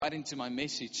Right into my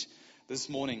message this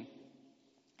morning.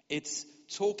 It's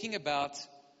talking about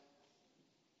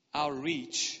our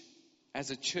reach as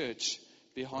a church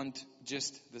beyond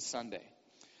just the Sunday.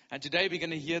 And today we're going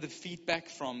to hear the feedback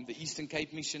from the Eastern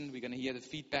Cape Mission. We're going to hear the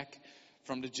feedback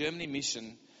from the Germany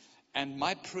Mission. And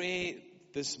my prayer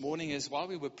this morning is, while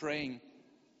we were praying,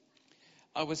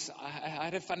 I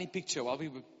had a funny picture while we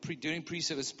were doing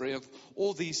pre-service prayer of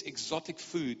all these exotic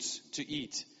foods to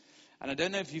eat. And I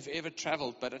don't know if you've ever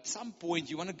traveled, but at some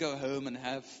point you want to go home and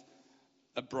have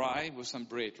a braai with some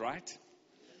bread, right?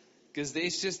 Because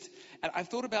and I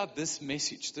thought about this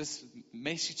message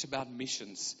about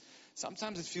missions.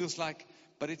 Sometimes it feels like,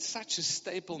 but it's such a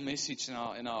staple message in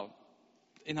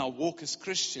our walk as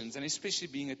Christians, and especially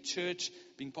being a church,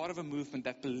 being part of a movement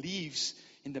that believes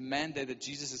in the mandate that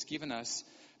Jesus has given us.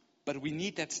 But we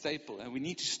need that staple, and we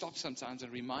need to stop sometimes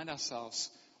and remind ourselves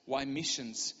why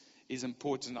missions is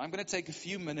important. I'm going to take a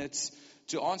few minutes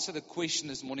to answer the question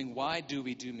this morning: why do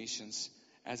we do missions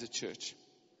as a church?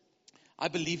 I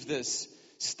believe this,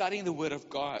 studying the Word of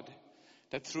God,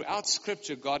 that throughout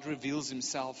Scripture, God reveals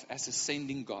Himself as a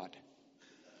sending God.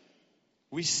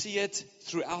 We see it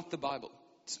throughout the Bible.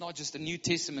 It's not just a New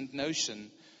Testament notion,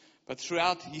 but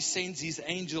throughout He sends His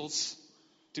angels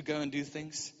to go and do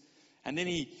things. And then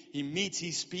He meets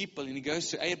His people, and He goes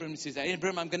to Abram and says,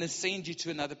 Abram, I'm going to send you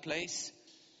to another place.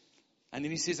 And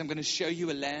then He says, I'm going to show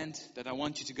you a land that I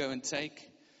want you to go and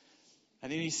take. And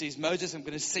then He says, Moses, I'm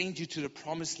going to send you to the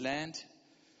promised land.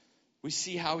 We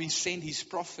see how He sent His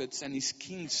prophets and His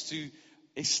kings to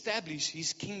establish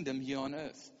His kingdom here on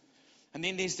earth. And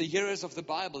then there's the heroes of the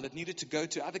Bible that needed to go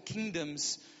to other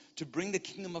kingdoms to bring the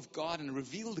kingdom of God and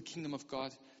reveal the kingdom of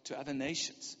God to other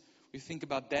nations. We think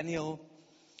about Daniel.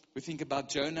 We think about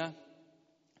Jonah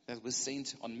that was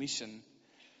sent on mission.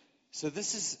 So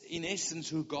this is, in essence,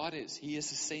 who God is. He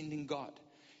is a sending God.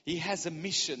 He has a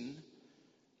mission,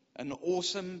 an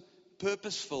awesome,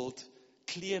 purpose-filled,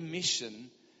 clear mission,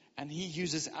 and He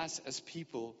uses us as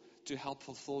people to help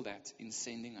fulfill that in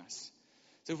sending us.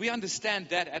 So if we understand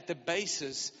that at the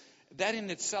basis, that in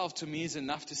itself to me is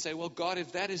enough to say, well, God,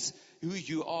 if that is who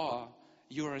you are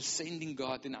a sending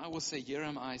God, then I will say, here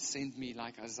am I, send me,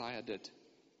 like Isaiah did.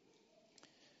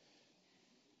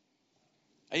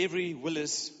 Avery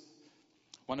Willis,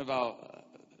 one of our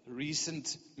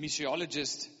recent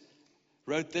missiologists,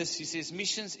 wrote this. He says,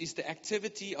 missions is the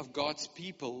activity of God's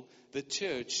people, the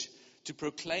church, to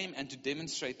proclaim and to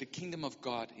demonstrate the kingdom of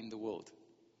God in the world.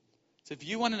 So if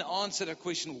you want an answer to the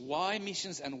question, why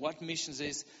missions and what missions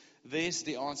is, there's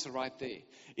the answer right there.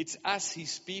 It's us,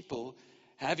 His people,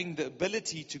 having the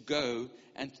ability to go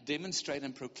and to demonstrate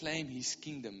and proclaim His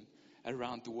kingdom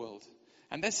around the world.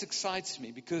 And this excites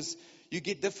me because you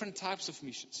get different types of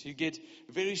missions. You get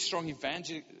very strong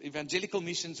evangelical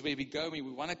missions where we go and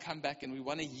we want to come back and we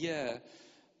want to hear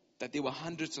that there were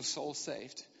hundreds of souls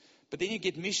saved. But then you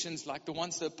get missions like the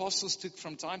ones the apostles took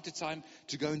from time to time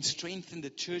to go and strengthen the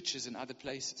churches in other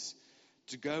places,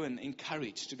 to go and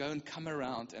encourage, to go and come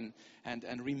around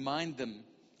and remind them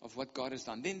of what God has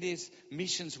done. Then there's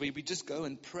missions where we just go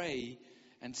and pray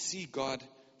and see God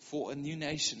for a new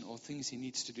nation or things He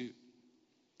needs to do.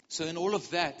 So in all of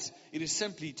that, it is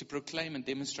simply to proclaim and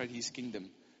demonstrate His kingdom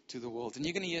to the world. And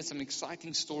you're going to hear some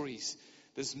exciting stories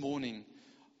this morning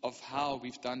of how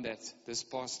we've done that this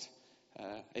past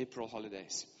April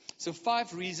holidays. So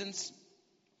 5 reasons,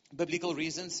 biblical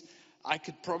reasons. I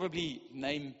could probably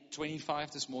name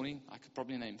 25 this morning. I could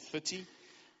probably name 30.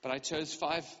 But I chose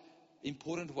 5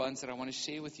 important ones that I want to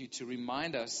share with you to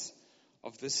remind us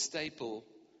of this staple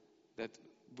that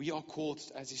we are called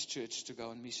as His church to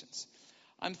go on missions.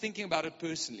 I'm thinking about it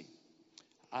personally.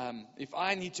 If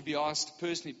I need to be asked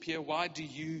personally, Pierre, why do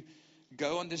you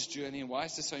go on this journey and why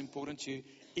is this so important to you?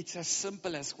 It's as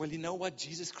simple as, well, you know what?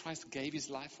 Jesus Christ gave His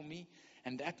life for me,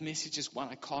 and that message is one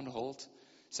I can't hold.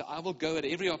 So I will go at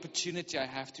every opportunity I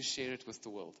have to share it with the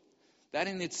world. That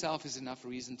in itself is enough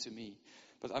reason to me.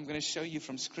 But I'm going to show you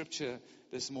from Scripture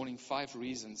this morning 5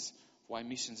 reasons why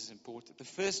missions is important. The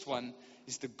first one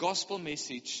is the gospel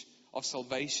message of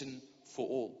salvation for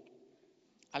all.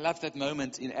 I love that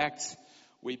moment in Acts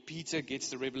where Peter gets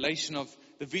the revelation of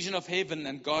the vision of heaven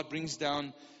and God brings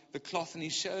down the cloth and He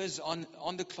shows on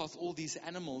the cloth all these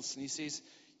animals and He says,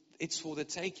 it's for the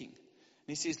taking. And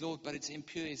He says, Lord, but it's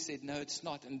impure. He said, no, it's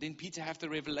not. And then Peter has the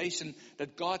revelation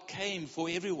that God came for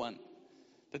everyone,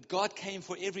 that God came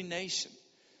for every nation.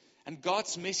 And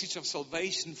God's message of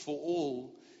salvation for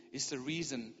all is the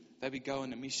reason that we go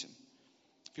on a mission.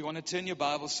 If you want to turn your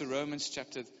Bibles to Romans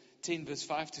chapter 10, verse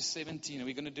 5 to 17, and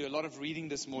we're going to do a lot of reading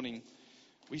this morning.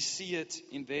 We see it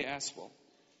in there as well.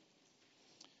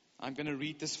 I'm going to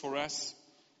read this for us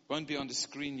Won't be on the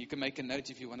screen. You can make a note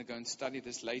if you want to go and study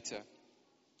this later.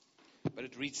 But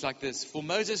it reads like this. For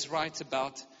Moses writes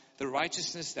about the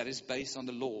righteousness that is based on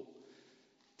the law,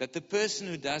 that the person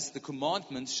who does the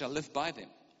commandments shall live by them.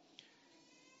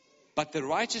 But the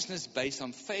righteousness based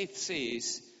on faith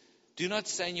says, do not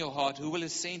say in your heart, who will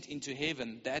ascend into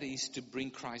heaven, that is to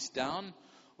bring Christ down,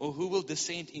 or who will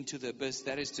descend into the abyss,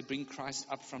 that is to bring Christ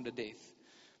up from the dead.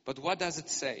 But what does it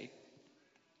say?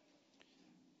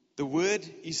 The word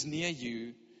is near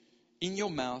you, in your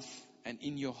mouth and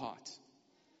in your heart.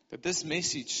 That this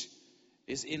message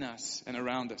is in us and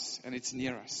around us, and it's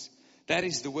near us. That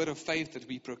is the word of faith that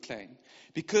we proclaim.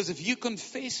 Because if you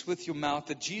confess with your mouth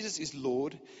that Jesus is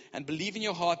Lord and believe in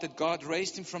your heart that God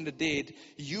raised him from the dead,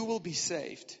 you will be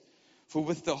saved. For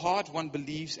with the heart one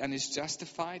believes and is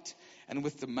justified, and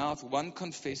with the mouth one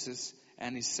confesses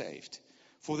and is saved.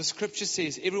 For the scripture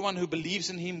says, everyone who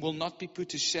believes in him will not be put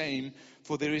to shame,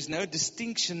 for there is no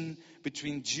distinction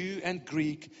between Jew and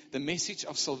Greek. The message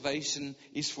of salvation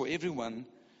is for everyone.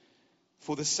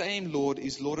 For the same Lord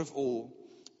is Lord of all,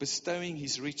 bestowing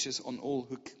his riches on all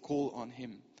who call on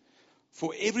him.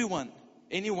 For everyone,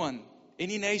 anyone,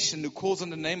 any nation who calls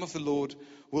on the name of the Lord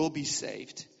will be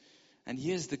saved. And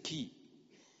here's the key.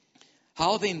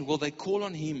 How then will they call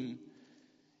on him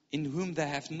in whom they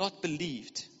have not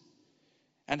believed?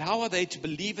 And how are they to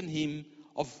believe in him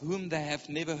of whom they have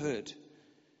never heard?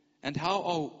 And how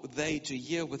are they to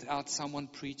hear without someone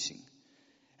preaching?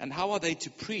 And how are they to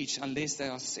preach unless they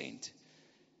are sent?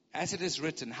 As it is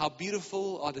written, how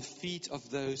beautiful are the feet of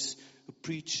those who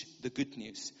preach the good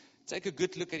news. Take a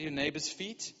good look at your neighbor's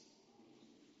feet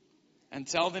and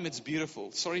tell them it's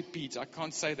beautiful. Sorry, Pete, I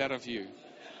can't say that of you.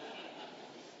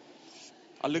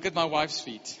 I look at my wife's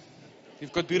feet.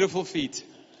 You've got beautiful feet.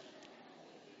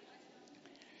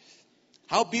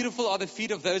 How beautiful are the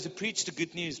feet of those who preach the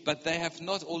good news, but they have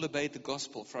not all obeyed the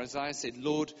gospel. For Isaiah said,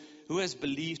 Lord, who has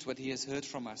believed what he has heard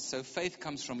from us? So faith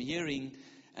comes from hearing,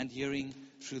 and hearing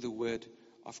through the word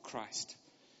of Christ.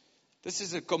 This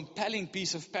is a compelling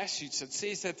piece of passage that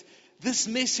says that this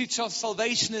message of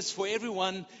salvation is for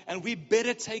everyone, and we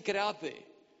better take it out there.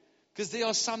 Because there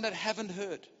are some that haven't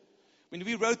heard. When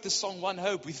we wrote the song One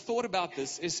Hope, we thought about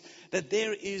this, is that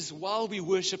there is, while we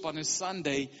worship on a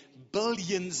Sunday,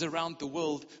 billions around the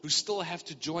world who still have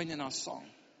to join in our song.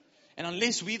 And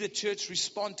unless we, the church,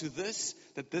 respond to this,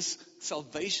 that this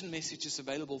salvation message is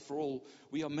available for all,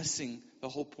 we are missing the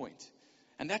whole point.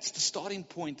 And that's the starting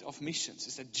point of missions,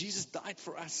 is that Jesus died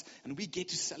for us, and we get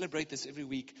to celebrate this every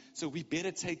week. So we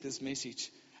better take this message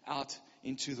out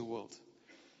into the world.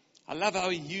 I love how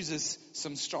he uses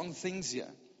some strong things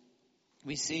here.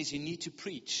 He says you need to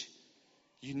preach.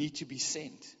 You need to be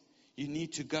sent. You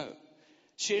need to go.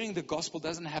 Sharing the gospel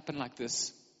doesn't happen like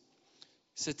this,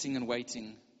 sitting and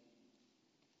waiting.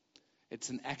 It's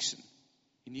an action.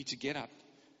 You need to get up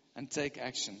and take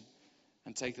action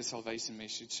and take the salvation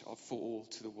message for all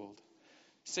to the world.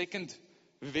 Second,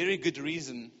 very good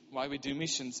reason why we do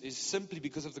missions is simply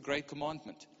because of the great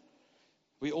commandment.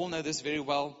 We all know this very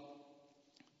well.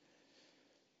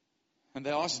 And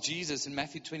they asked Jesus in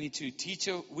Matthew 22,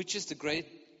 Teacher, which is the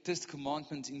greatest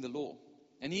commandment in the law?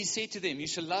 And he said to them, you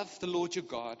shall love the Lord your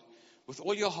God with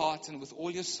all your heart and with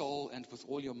all your soul and with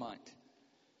all your mind.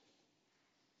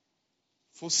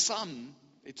 For some,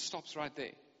 it stops right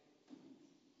there.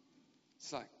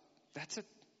 It's like, that's it.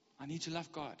 I need to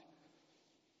love God.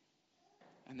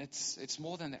 And it's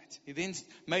more than that. He then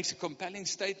makes a compelling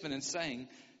statement in saying,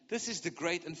 this is the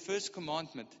great and first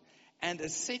commandment. And a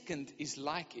second is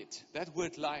like it. That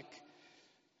word like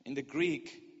in the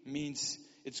Greek means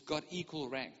it's got equal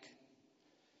rank.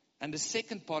 And the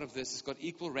second part of this has got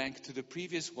equal rank to the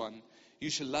previous one. You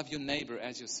shall love your neighbor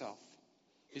as yourself.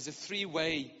 There's a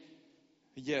three-way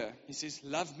here. He says,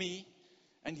 love me.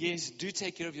 And yes, do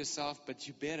take care of yourself, but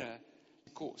you better,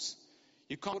 of course.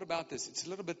 You can't talk about this. It's a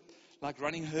little bit like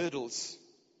running hurdles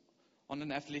on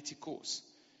an athletic course.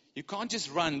 You can't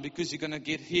just run because you're going to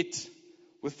get hit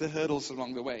with the hurdles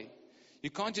along the way.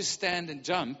 You can't just stand and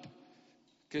jump,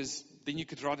 because then you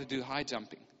could rather do high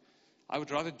jumping. I would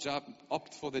rather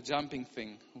opt for the jumping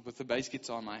thing with the bass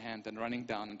guitar in my hand than running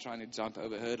down and trying to jump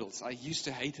over hurdles. I used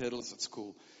to hate hurdles at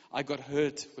school. I got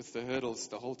hurt with the hurdles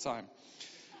the whole time.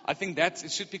 I think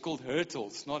it should be called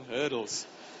hurdles, not hurdles.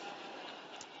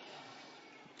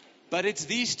 But it's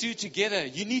these two together.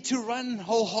 You need to run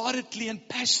wholeheartedly and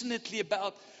passionately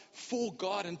for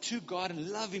God and to God and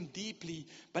love him deeply.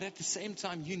 But at the same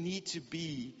time, you need to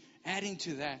be adding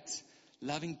to that,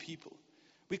 loving people.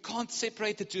 We can't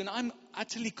separate the two. And I'm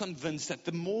utterly convinced that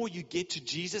the more you get to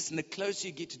Jesus and the closer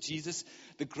you get to Jesus,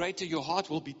 the greater your heart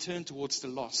will be turned towards the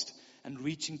lost and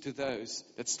reaching to those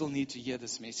that still need to hear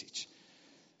this message.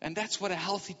 And that's what a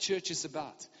healthy church is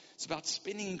about. It's about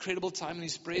spending incredible time in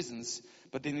His presence,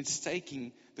 but then it's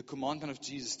taking the commandment of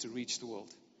Jesus to reach the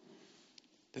world.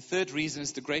 The third reason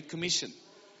is the Great Commission.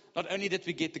 Not only did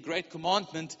we get the Great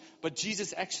Commandment, but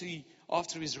Jesus actually,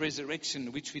 after His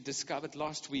resurrection, which we discovered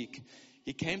last week,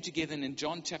 He came together and in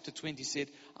John chapter 20 said,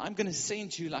 I'm going to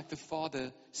send you like the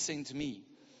Father sent me.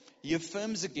 He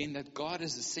affirms again that God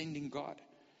is a sending God.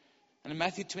 And in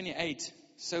Matthew 28,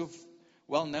 so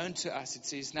well known to us, it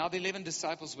says, Now the 11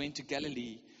 disciples went to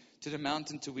Galilee, to the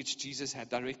mountain to which Jesus had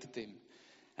directed them.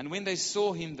 And when they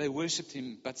saw Him, they worshipped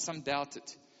Him, but some doubted.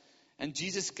 And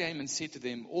Jesus came and said to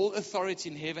them, All authority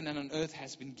in heaven and on earth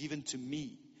has been given to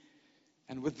me.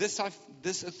 And with this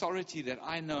authority that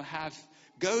I now have,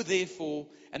 go therefore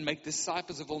and make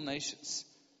disciples of all nations.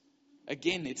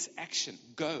 Again, it's action.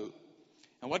 Go.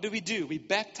 And what do? We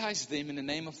baptize them in the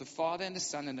name of the Father and the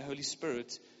Son and the Holy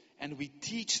Spirit. And we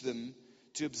teach them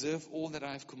to observe all that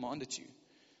I have commanded you.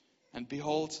 And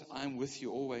behold, I am with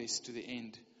you always to the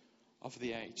end of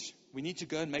the age. We need to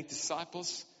go and make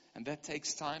disciples, and that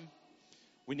takes time.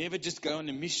 We never just go on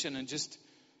a mission and just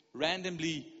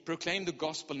randomly proclaim the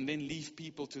gospel and then leave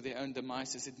people to their own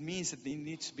demises. It means that there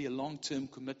needs to be a long-term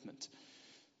commitment.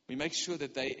 We make sure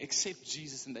that they accept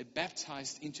Jesus and they're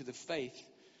baptized into the faith.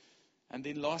 And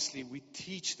then lastly, we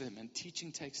teach them, and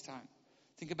teaching takes time.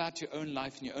 Think about your own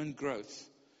life and your own growth.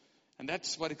 And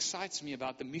that's what excites me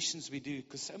about the missions we do,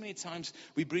 because so many times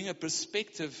we bring a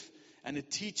perspective and a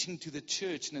teaching to the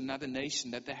church in another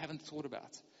nation that they haven't thought about.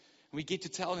 And we get to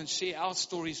tell and share our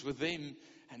stories with them,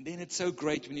 and then it's so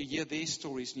great when you hear their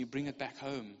stories and you bring it back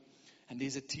home, and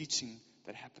there's a teaching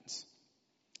that happens.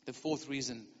 The fourth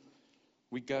reason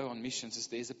we go on missions is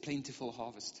there's a plentiful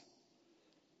harvest.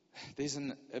 There's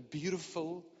a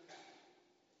beautiful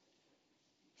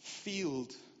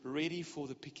field ready for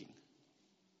the picking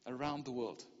around the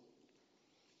world.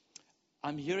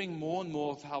 I'm hearing more and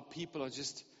more of how people are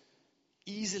just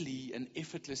easily and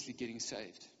effortlessly getting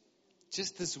saved.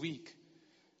 Just this week,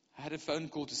 I had a phone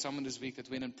call to someone this week that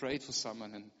went and prayed for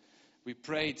someone, and we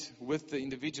prayed with the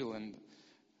individual, and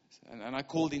I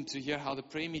called in to hear how the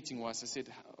prayer meeting was. I said,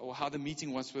 or how the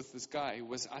meeting was with this guy who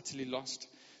was utterly lost.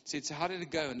 I said, so how did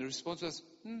it go? And the response was,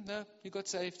 no, you got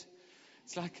saved.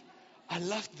 It's like, I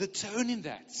loved the tone in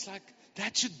that. It's like,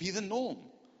 that should be the norm.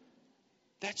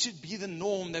 That should be the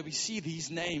norm, that we see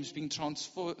these names being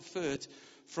transferred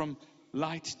from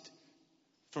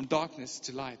darkness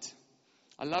to light.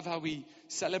 I love how we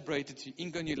celebrated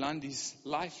Ingo and Yolandi's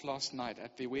life last night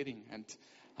at their wedding, and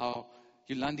how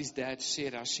Yolandi's dad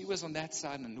shared how she was on that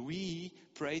side and we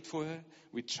prayed for her.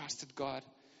 We trusted God,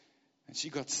 and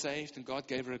she got saved, and God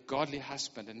gave her a godly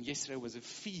husband. And yesterday was a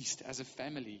feast as a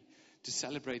family to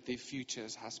celebrate their future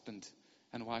as husband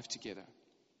and wife together.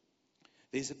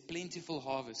 There's a plentiful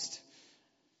harvest.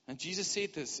 And Jesus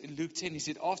said this in Luke 10. He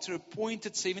said, after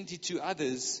appointed 72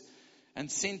 others and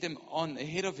sent them on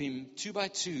ahead of him 2 by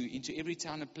 2 into every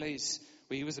town and place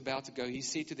where he was about to go, he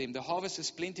said to them, the harvest is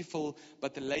plentiful,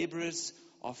 but the laborers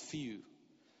are few.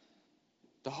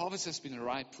 The harvest has been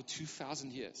ripe for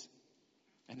 2,000 years,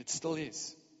 and it still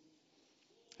is.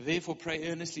 Therefore, pray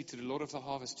earnestly to the Lord of the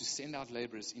harvest to send out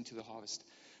laborers into the harvest.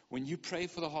 When you pray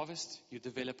for the harvest, you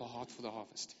develop a heart for the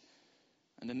harvest.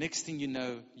 And the next thing you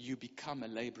know, you become a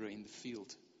laborer in the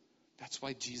field. That's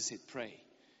why Jesus said pray.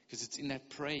 Because it's in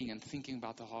that praying and thinking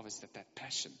about the harvest that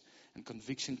passion and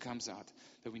conviction comes out,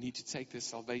 that we need to take this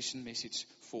salvation message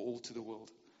for all to the world.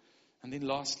 And then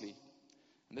lastly,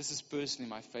 and this is personally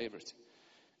my favorite,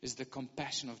 is the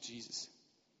compassion of Jesus.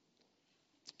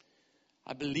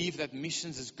 I believe that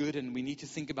missions is good, and we need to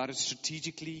think about it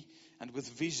strategically and with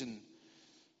vision.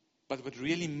 But what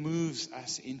really moves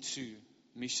us into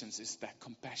missions is that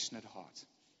compassionate heart.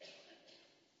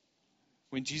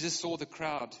 When Jesus saw the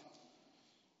crowd,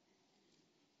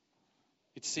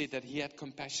 it said that he had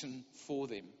compassion for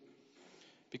them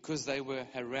because they were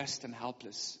harassed and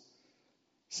helpless.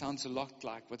 Sounds a lot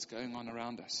like what's going on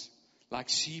around us. Like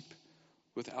sheep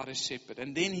without a shepherd.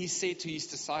 And then he said to his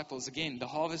disciples, again, the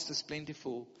harvest is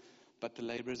plentiful, but the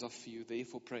laborers are few.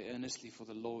 Therefore pray earnestly for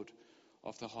the Lord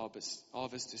of the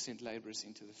harvest to send laborers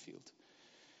into the field.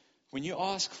 When you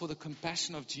ask for the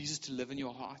compassion of Jesus to live in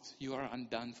your heart, you are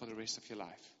undone for the rest of your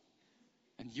life.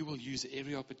 And you will use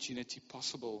every opportunity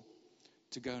possible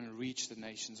to go and reach the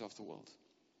nations of the world.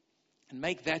 And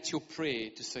make that your prayer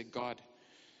to say, God,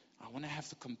 I want to have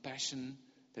the compassion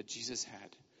that Jesus had.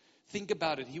 Think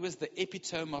about it. He was the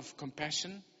epitome of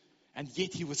compassion, and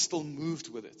yet he was still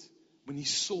moved with it when he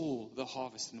saw the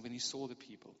harvest and when he saw the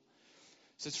people.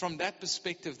 So it's from that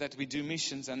perspective that we do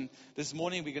missions. And this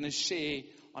morning we're going to share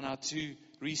on our 2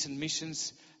 recent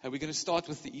missions. We're going to start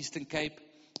with the Eastern Cape.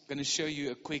 I'm going to show you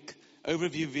a quick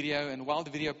overview video. And while the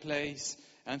video plays,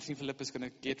 Anthony Philip is going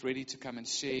to get ready to come and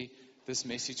share this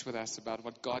message with us about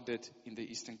what God did in the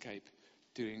Eastern Cape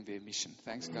during their mission.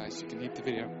 Thanks, guys. You can hit the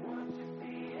video.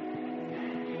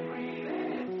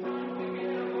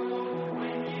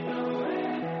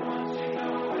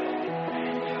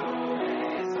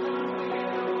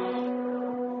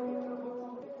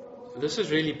 This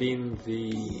has really been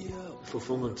the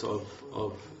fulfillment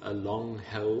of a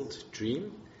long-held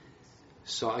dream.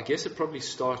 So I guess it probably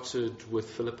started with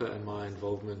Philippa and my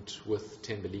involvement with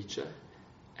Thembelicha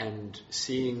and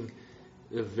seeing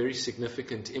the very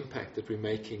significant impact that we're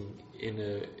making in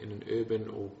an urban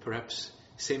or perhaps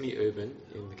semi-urban,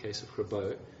 in the case of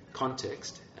Grabo,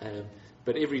 context.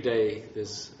 But every day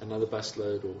there's another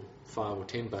busload or 5 or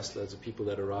 10 busloads of people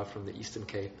that arrive from the Eastern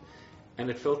Cape. And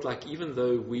it felt like even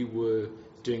though we were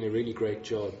doing a really great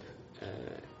job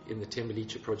in the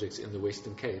Thembelicha projects in the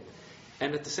Western Cape,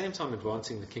 and at the same time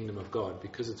advancing the kingdom of God,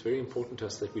 because it's very important to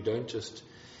us that we don't just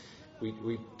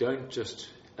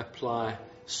apply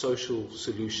social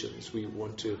solutions. We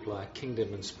want to apply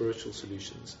kingdom and spiritual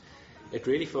solutions. It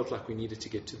really felt like we needed to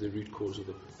get to the root cause of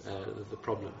the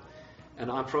problem.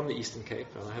 And I'm from the Eastern Cape,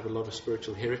 and I have a lot of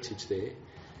spiritual heritage there,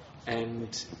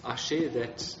 and I share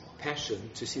that passion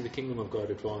to see the kingdom of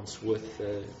God advance with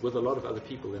a lot of other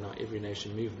people in our Every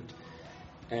Nation movement.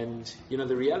 And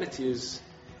the reality is,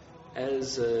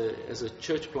 as a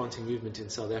church planting movement in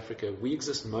South Africa, we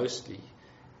exist mostly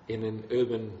in an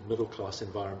urban middle class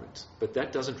environment, but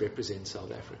that doesn't represent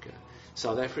South Africa.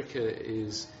 South Africa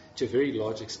is to a very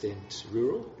large extent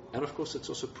rural, and of course it's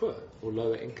also poor or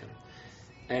lower income.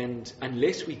 And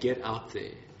unless we get out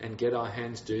there and get our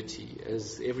hands dirty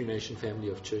as Every Nation family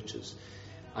of churches,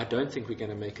 I don't think we're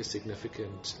going to make a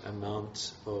significant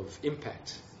amount of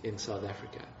impact in South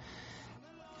Africa.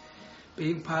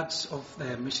 Being part of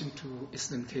the mission to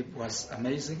Eastern Cape was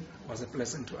amazing, was a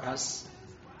blessing to us.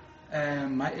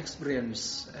 My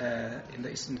experience in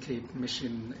the Eastern Cape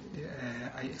mission,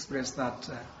 I experienced that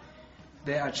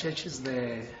there are churches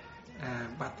there,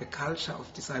 but the culture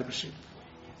of discipleship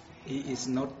is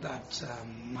not that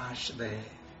much there.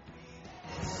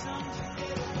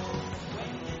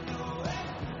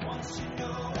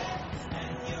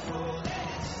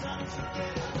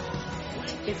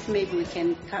 If maybe we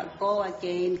can go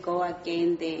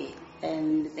again there,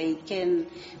 and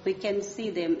we can see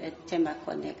them at Themba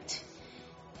Connect,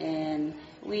 and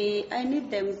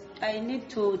I need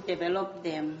to develop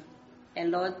them a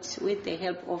lot with the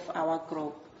help of our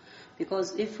group,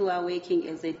 because if we are working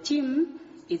as a team,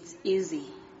 it's easy,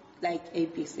 like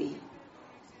ABC.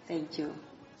 Thank you.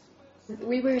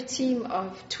 We were a team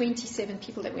of 27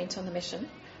 people that went on the mission,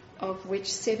 of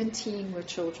which 17 were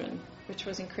children, which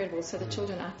was incredible. So the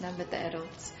children outnumbered the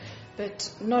adults. But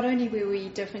not only were we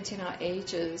different in our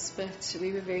ages, but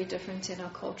we were very different in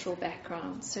our cultural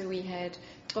background. So we had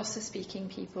Xhosa-speaking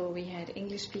people, we had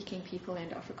English-speaking people,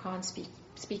 and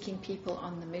Afrikaans-speaking people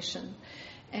on the mission.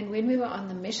 And when we were on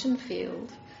the mission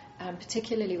field,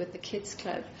 particularly with the Kids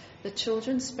Club, the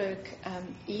children spoke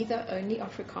either only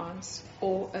Afrikaans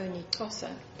or only Xhosa.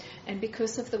 And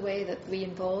because of the way that we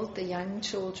involved the young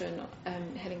children,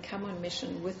 having come on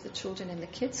mission with the children in the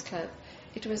Kids Club,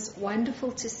 it was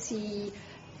wonderful to see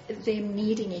them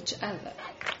needing each other.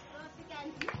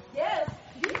 Yes.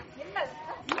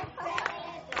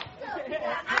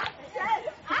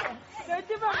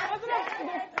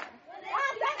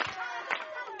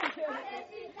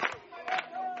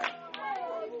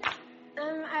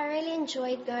 I really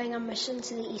enjoyed going on mission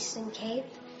to the Eastern Cape,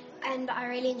 and I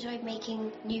really enjoyed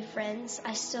making new friends.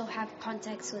 I still have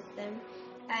contacts with them,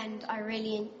 and I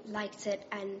really liked it,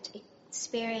 and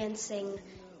experiencing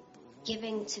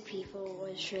giving to people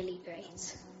was really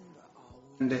great.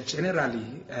 And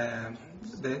generally,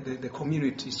 the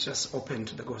community is just open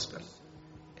to the gospel.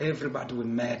 Everybody we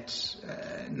met,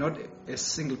 not a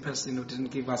single person who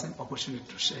didn't give us an opportunity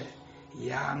to share,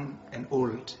 young and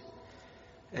old.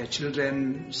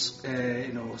 Children,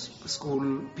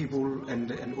 school people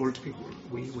and old people.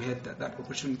 We had that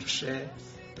opportunity to share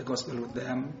the gospel with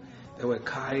them. They were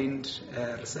kind,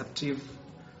 receptive,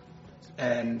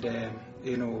 and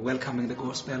welcoming the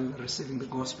gospel, receiving the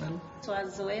gospel. It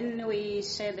was when we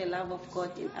share the love of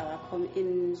God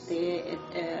in the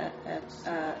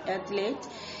athlete,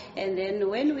 and then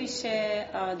when we share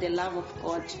the love of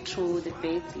God through the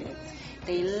athlete,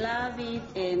 they love it,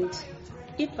 and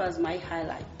it was my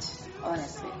highlight,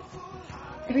 honestly.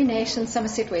 Every Nation,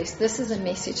 Somerset West, this is a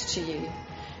message to you.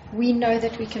 we know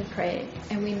that we can pray,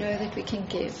 and we know that we can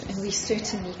give, and we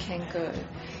certainly can go.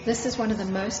 This is one of the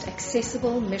most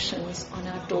accessible missions on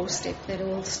our doorstep that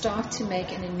will start to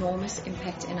make an enormous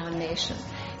impact in our nation.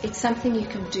 It's something you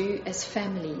can do as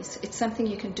families. It's something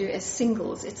you can do as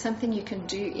singles. It's something you can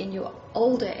do in your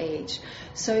older age.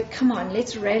 So come on,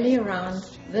 let's rally around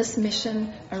this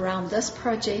mission, around this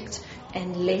project,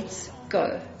 and let's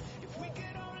go.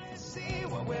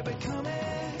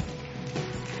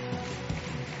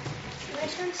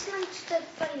 Ons stuk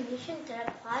van die mission trip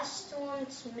was toe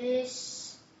ons moes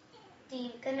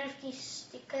die kinders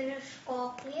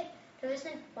skaakleer. Dit was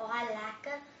net baie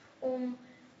lekker om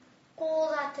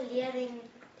Khoza te leer in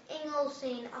Engels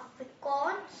en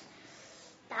Afrikaans.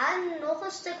 Dan nog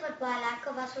 'n stuk wat baie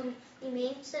lekker was om die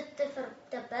mense te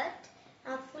bid.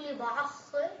 Dan voel jy baie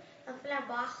goed,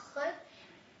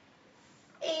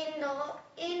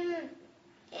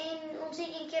 En ons het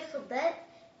een keer gebid.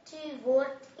 Toe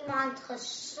word iemand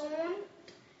gesond,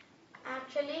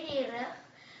 actually die rug,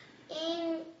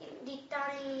 en die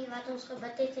tannie wat ons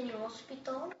gebid het in die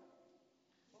hospitaal.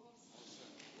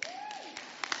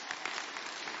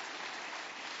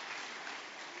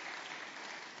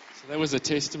 So that was a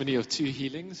testimony of 2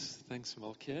 healings. Thanks,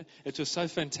 Malkia. It was so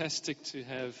fantastic to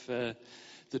have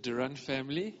the Durand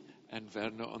family and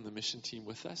Werner on the mission team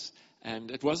with us.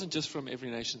 And it wasn't just from Every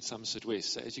Nation Somerset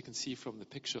West. So as you can see from the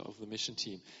picture of the mission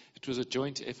team, it was a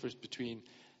joint effort between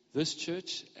this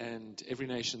church and Every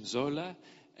Nation Zola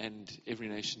and Every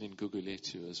Nation in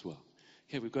Gugulethu as well.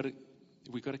 Okay, we've got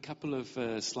a couple of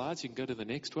slides. You can go to the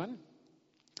next one.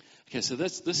 Okay, so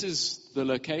this is the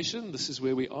location. This is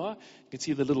where we are. You can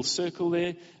see the little circle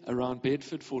there around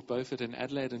Bedford, Fort Beaufort, and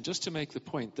Adelaide. And just to make the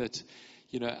point that,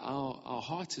 our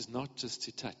heart is not just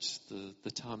to touch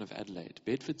the town of Adelaide.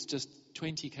 Bedford's just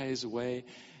 20 k's away,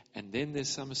 and then there's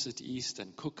Somerset East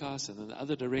and Cookhouse, and in the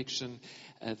other direction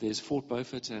there's Fort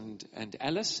Beaufort and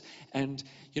Alice. And,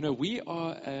 we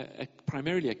are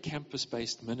primarily a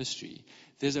campus-based ministry.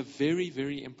 There's a very,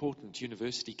 very important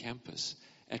university campus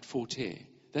at Fort Hare.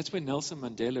 That's where Nelson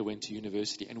Mandela went to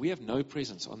university, and we have no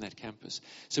presence on that campus.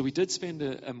 So we did spend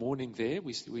a morning there.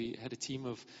 We had a team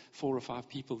of 4 or 5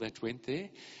 people that went there.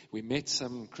 We met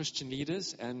some Christian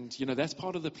leaders, and, that's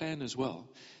part of the plan as well.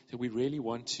 So we really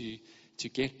want to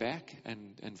get back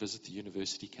and visit the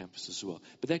university campus as well.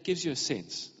 But that gives you a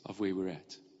sense of where we're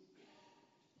at.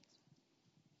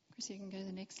 Chris, you can go to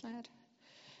the next slide.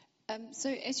 So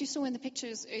as you saw in the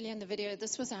pictures earlier in the video,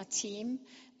 this was our team,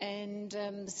 and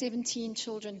the 17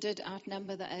 children did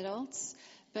outnumber the adults.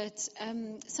 But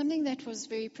something that was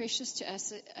very precious to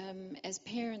us as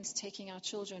parents taking our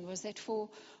children was that for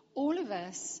all of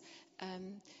us,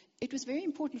 it was very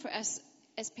important for us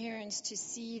as parents to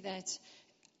see that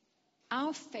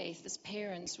our faith as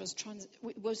parents was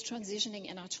transitioning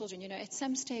in our children. At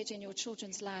some stage in your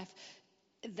children's life,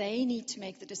 they need to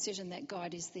make the decision that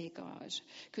God is their God,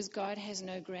 because God has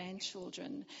no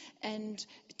grandchildren. And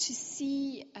to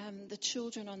see the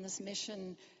children on this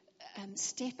mission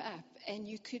step up, and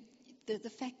the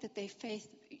fact that their faith,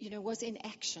 was in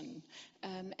action,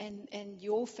 and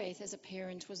your faith as a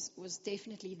parent was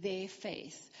definitely their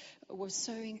faith, was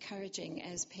so encouraging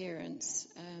as parents,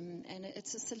 and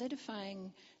it's a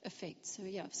solidifying effect. So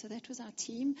that was our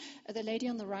team. The lady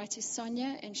on the right is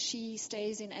Sonia, and she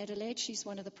stays in Adelaide. She's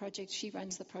one of the projects. She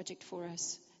runs the project for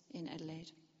us in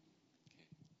Adelaide. Okay,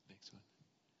 next one.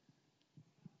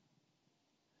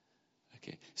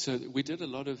 Okay, so we did a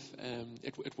lot of.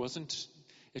 It wasn't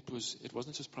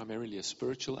just primarily a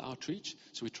spiritual outreach.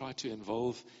 So we tried to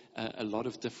involve a lot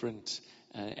of different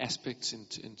aspects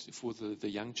for the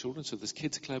young children. So this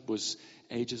kids club was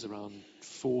ages around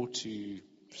 4 to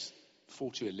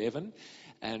 11,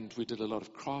 and we did a lot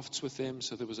of crafts with them.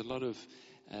 So there was a lot of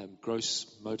gross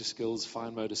motor skills,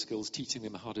 fine motor skills, teaching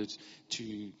them how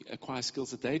to acquire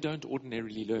skills that they don't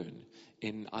ordinarily learn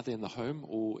either in the home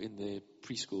or in their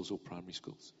preschools or primary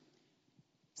schools.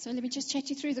 So let me just chat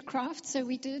you through the crafts. So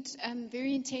we did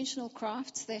very intentional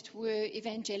crafts that were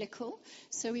evangelical.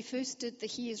 So we first did the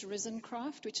He is Risen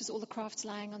craft, which is all the crafts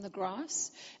lying on the grass.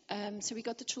 So we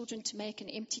got the children to make an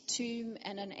empty tomb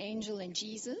and an angel and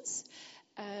Jesus.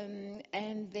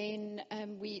 And then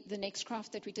the next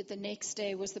craft that we did the next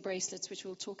day was the bracelets, which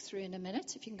we'll talk through in a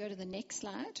minute. If you can go to the next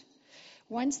slide.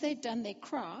 Once they'd done their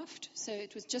craft, so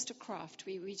it was just a craft,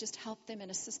 we just helped them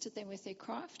and assisted them with their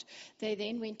craft. They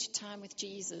then went to time with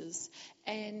Jesus,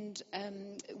 and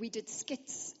we did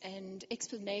skits and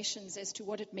explanations as to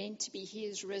what it meant to be He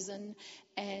is risen,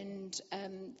 And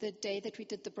the day that we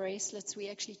did the bracelets, we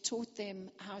actually taught them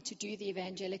how to do the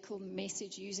evangelical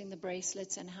message using the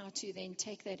bracelets and how to then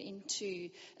take that into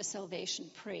a salvation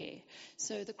prayer.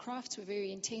 So the crafts were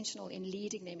very intentional in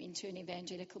leading them into an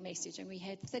evangelical message. And we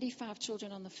had 35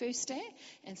 children on the first day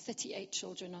and 38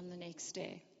 children on the next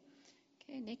day.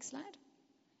 Okay, next slide.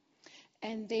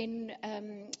 And then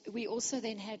we also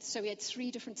then had, so we had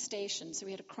 3 different stations. So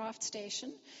we had a craft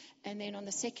station, and then on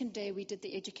the second day we did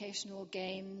the educational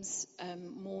games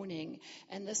morning.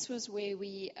 And this was where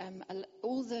we,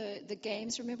 all the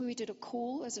games, remember we did a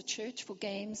call as a church for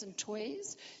games and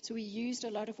toys. So we used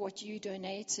a lot of what you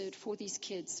donated for these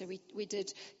kids. So we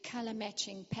did color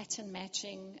matching, pattern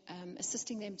matching,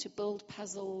 assisting them to build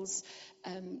puzzles,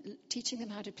 teaching them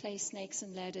how to play snakes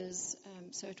and ladders.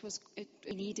 So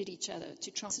we needed each other.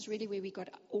 This is really where we got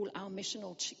all our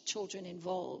missional children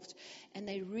involved, and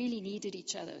they really needed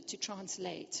each other to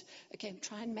translate. Okay,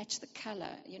 try and match the color,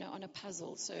 on a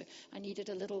puzzle. So I needed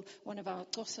one of our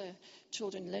Xhosa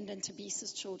children, Lyndon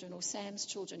Tabisa's children, or Sam's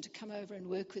children, to come over and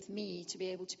work with me to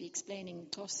be able to be explaining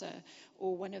Xhosa,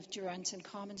 or one of Durant and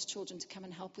Carmen's children to come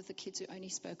and help with the kids who only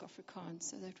spoke Afrikaans.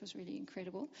 So that was really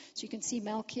incredible. So you can see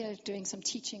Malkia doing some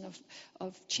teaching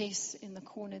of chess in the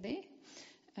corner there.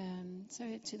 So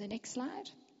to the next slide.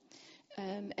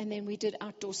 And then we did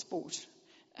outdoor sport.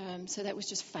 So that was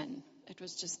just fun. It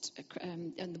was just,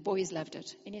 and the boys loved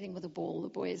it. Anything with a ball, the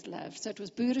boys loved. So it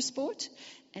was boere sport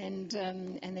and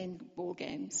then ball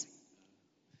games.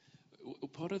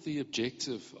 Part of the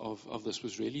objective of this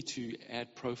was really to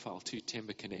add profile to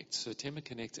Temba Connect. So Temba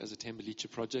Connect as a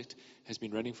Thembelihle project has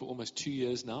been running for almost 2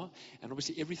 years now. And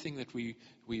obviously everything that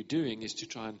we're doing is to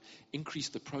try and increase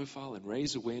the profile and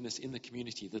raise awareness in the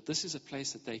community that this is a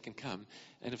place that they can come.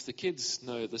 And if the kids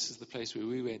know this is the place where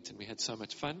we went and we had so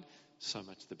much fun, so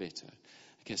much the better.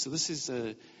 Okay, so this is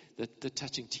the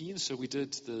touching teens. So we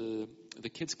did the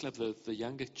kids club, the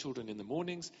younger children in the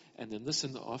mornings, and then this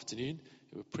in the afternoon.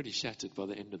 We were pretty shattered by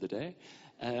the end of the day.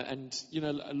 And,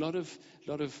 a lot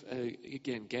of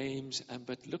again, games.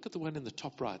 But look at the one in the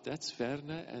top right. That's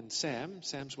Werner and Sam.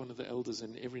 Sam's one of the elders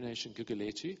in Every Nation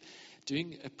Gugulethu,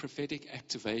 doing a prophetic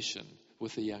activation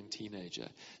with a young teenager.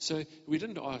 So we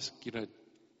didn't ask,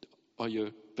 are you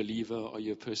a believer? Are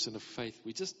you a person of faith?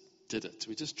 We just did it.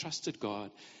 We just trusted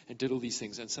God and did all these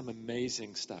things. And some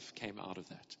amazing stuff came out of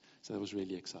that. So that was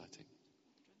really exciting.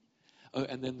 Oh,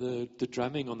 and then the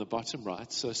drumming on the bottom right.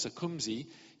 So Sakumzi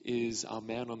is our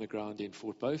man on the ground in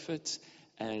Fort Beaufort.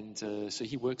 And so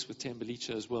he works with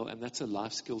Thembelihle as well. And that's a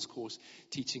life skills course,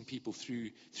 teaching people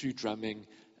through drumming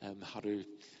how to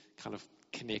kind of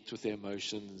connect with their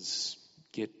emotions,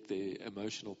 get their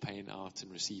emotional pain out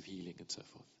and receive healing and so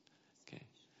forth. Okay.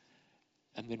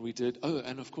 And then we did,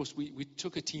 and of course we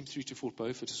took a team through to Fort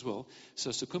Beaufort as well. So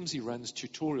Sakumzi runs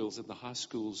tutorials in the high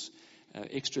schools,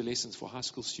 extra lessons for high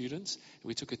school students.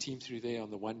 We took a team through there on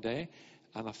the one day,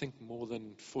 and I think more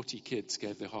than 40 kids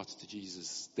gave their hearts to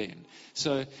Jesus then.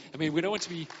 So, we don't want to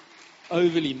be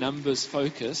overly numbers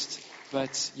focused,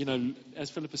 but, as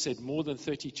Philippa said, more than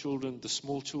 30 children, the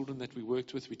small children that we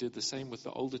worked with, we did the same with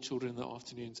the older children in the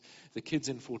afternoons, the kids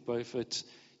in Fort Beaufort,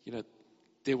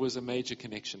 there was a major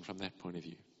connection from that point of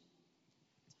view.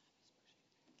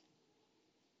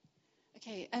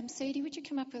 Okay, Sadie, would you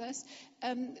come up with us?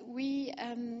 We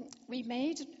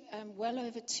made well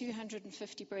over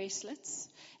 250 bracelets,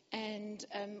 and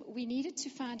we needed to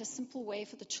find a simple way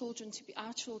for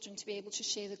our children to be able to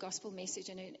share the gospel message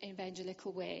in an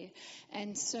evangelical way.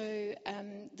 And so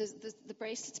the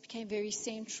bracelets became very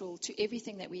central to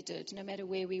everything that we did, no matter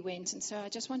where we went. And so I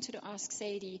just wanted to ask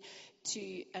Sadie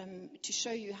to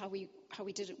show you how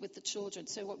we did it with the children.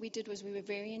 So what we did was we were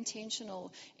very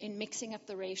intentional in mixing up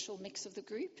the racial mix of the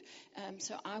group.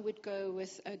 So I would go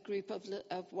with a group of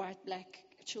white, black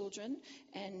children,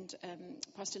 and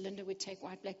Pastor Linda would take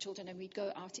white, black children, and we'd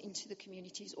go out into the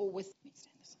communities or with. Let me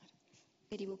stand aside.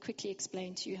 Sadie will quickly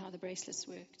explain to you how the bracelets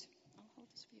worked. I'll hold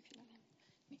this for you if you like.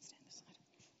 Let me stand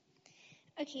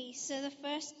aside. Okay, so the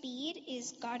first bead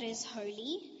is God is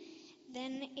holy.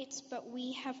 Then it's, but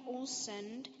we have all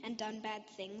sinned and done bad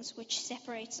things, which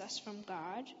separates us from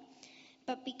God.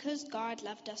 But because God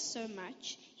loved us so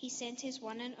much, he sent his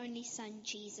one and only Son,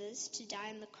 Jesus, to die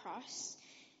on the cross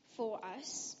for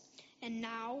us. And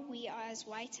now we are as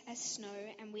white as snow,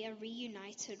 and we are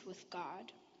reunited with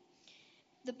God.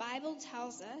 The Bible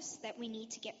tells us that we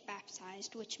need to get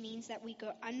baptized, which means that we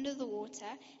go under the water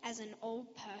as an old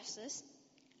person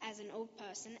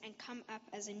and come up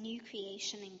as a new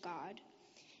creation in God.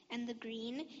 And the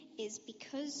green is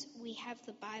because we have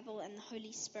the Bible and the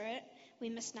Holy Spirit, we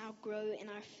must now grow in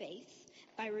our faith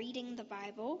by reading the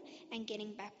Bible and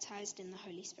getting baptized in the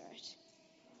Holy Spirit.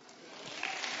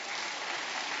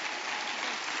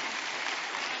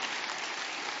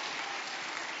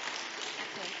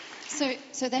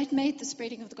 So that made the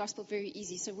spreading of the gospel very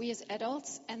easy. So we as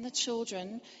adults and the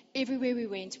children, everywhere we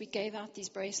went, we gave out these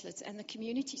bracelets, and the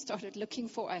community started looking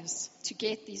for us to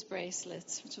get these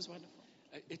bracelets, which was wonderful.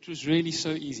 It was really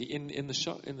so easy in the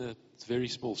shop, in the very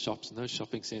small shops, no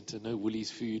shopping center, no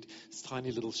Woolies food, it's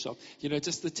tiny little shop.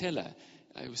 Just the teller.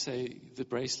 I would say the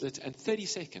bracelet and 30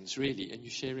 seconds really, and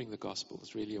you're sharing the gospel.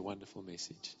 It's really a wonderful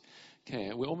message.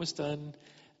 Okay, we're almost done.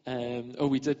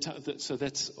 We did. So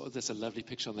that's a lovely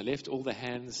picture on the left. All the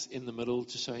hands in the middle,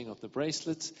 just showing off the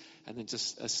bracelets, and then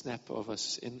just a snap of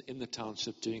us in the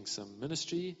township doing some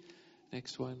ministry.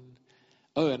 Next one.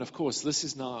 Oh, and of course, this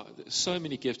is now so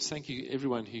many gifts. Thank you,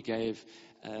 everyone who gave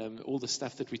all the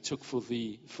stuff that we took for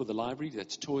the library.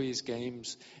 That's toys,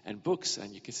 games, and books.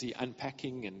 And you can see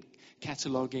unpacking and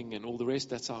cataloging and all the rest.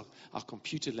 That's our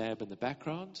computer lab in the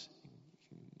background.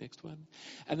 Next one.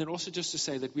 And then also just to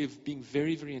say that we've been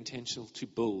very, very intentional to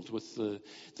build with the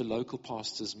local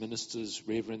pastors, ministers,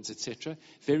 reverends, etc.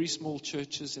 Very small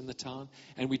churches in the town,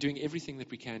 and we're doing everything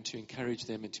that we can to encourage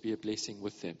them and to be a blessing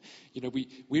with them.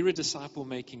 We're a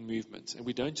disciple-making movement, and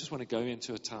we don't just want to go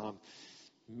into a town,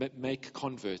 make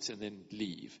converts, and then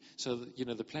leave. So,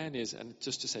 the plan is, and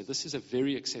just to say, this is a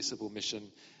very accessible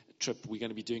mission trip. We're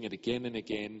going to be doing it again and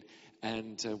again,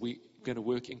 and we're going to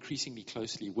work increasingly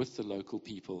closely with the local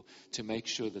people to make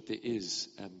sure that there is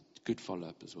good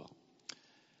follow-up as well.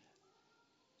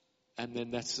 And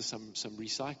then that's some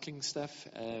recycling stuff.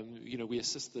 We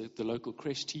assist the local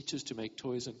creche teachers to make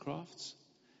toys and crafts.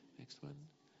 Next one.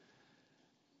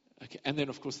 Okay, and then,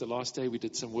 of course, the last day we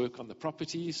did some work on the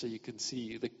property, so you can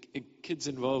see the kids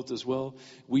involved as well,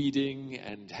 weeding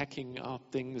and hacking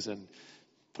out things and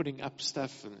putting up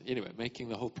stuff, and anyway, making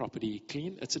the whole property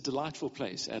clean. It's a delightful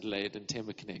place, Adelaide and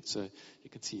Tema Connect, so you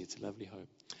can see it's a lovely home.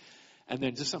 And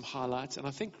then just some highlights, and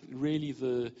I think really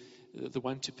the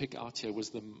one to pick out here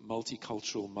was the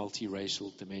multicultural,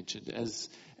 multiracial dimension. As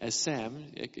Sam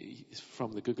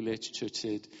from the Gugulethu Church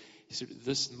said,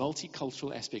 this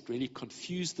multicultural aspect really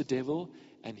confused the devil,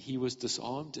 and he was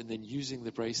disarmed, and then using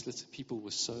the bracelets, people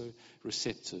were so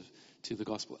receptive to the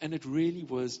gospel. And it really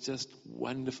was just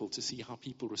wonderful to see how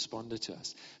people responded to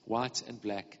us, white and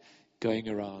black, going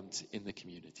around in the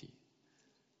community.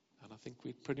 And I think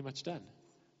we're pretty much done.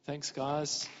 Thanks,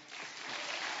 guys.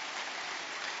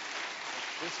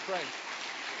 Let's pray.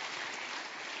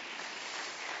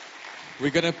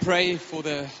 We're going to pray for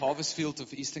the harvest field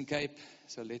of Eastern Cape.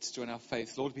 So let's join our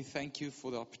faith. Lord, we thank you for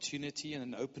the opportunity and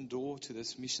an open door to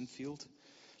this mission field.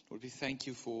 Lord, we thank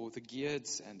you for the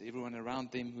Geards and everyone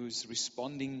around them who's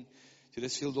responding to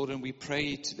this field, Lord. And we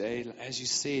pray today, as you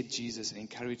said, Jesus, and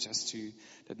encourage us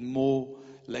that more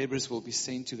laborers will be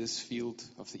sent to this field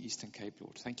of the Eastern Cape,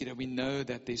 Lord. Thank you that we know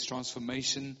that there's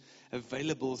transformation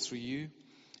available through you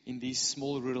in these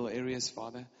small rural areas,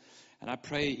 Father. And I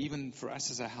pray even for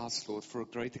us as a house, Lord, for a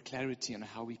greater clarity on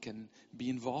how we can be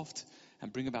involved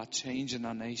and bring about change in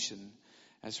our nation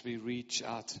as we reach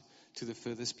out to the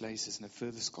furthest places and the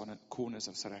furthest corners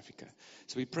of South Africa.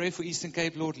 So we pray for Eastern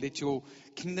Cape, Lord. Let your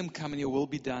kingdom come and your will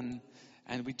be done.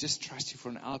 And we just trust you for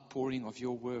an outpouring of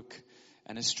your work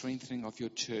and a strengthening of your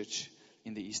church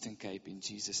in the Eastern Cape. In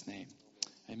Jesus' name.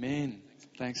 Amen.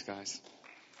 Thanks, guys.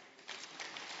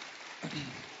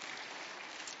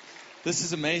 This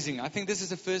is amazing. I think this is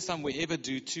the first time we ever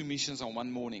do 2 missions on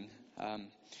one morning.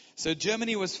 So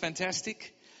Germany was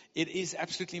fantastic. It is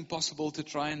absolutely impossible to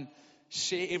try and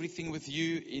share everything with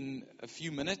you in a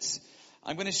few minutes.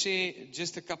 I'm going to share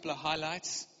just a couple of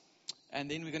highlights, and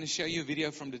then we're going to show you a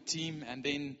video from the team, and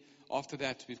then after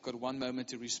that we've got 1 moment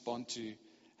to respond to,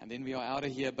 and then we are out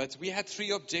of here. But we had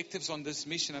 3 objectives on this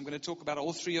mission. I'm going to talk about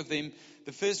all 3 of them.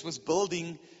 The first was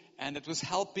building, and it was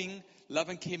helping Love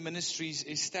and Care Ministries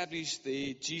establish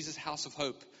the Jesus House of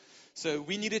Hope. So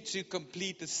we needed to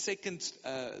complete the second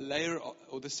layer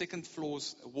or the second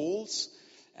floor's walls,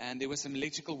 and there was some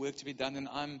electrical work to be done, and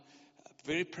I'm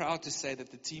very proud to say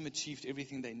that the team achieved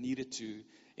everything they needed to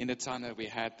in the time that we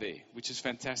had there, which is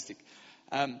fantastic.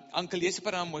 Uncle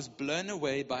Yesuparam was blown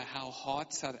away by how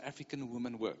hard South African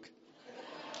women work.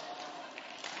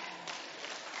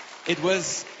 It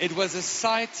was a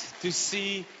sight to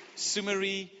see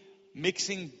Sumeri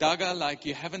mixing daga like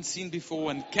you haven't seen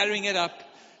before and carrying it up.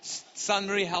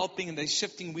 Sunbury helping, and they're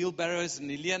shifting wheelbarrows,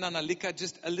 and Eliana, Nalika,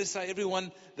 just Alyssa,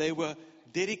 everyone, they were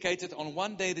dedicated. On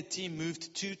one day, the team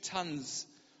moved 2 tons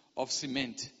of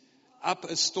cement up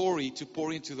a story to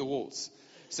pour into the walls.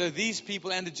 So these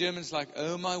people and the Germans like,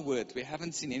 oh my word, we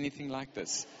haven't seen anything like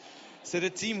this. So the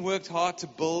team worked hard to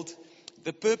build.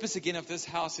 The purpose again of this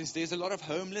house is there's a lot of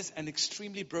homeless and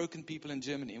extremely broken people in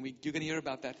Germany, and you're going to hear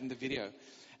about that in the video.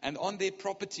 And on their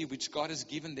property, which God has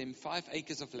given them, 5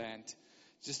 acres of land,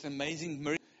 just an amazing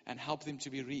miracle, and help them to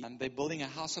be and they're building a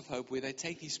house of hope where they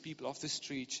take these people off the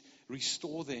street,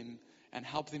 restore them, and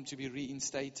help them to be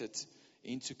reinstated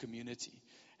into community.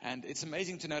 And it's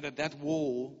amazing to know that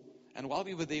wall, and while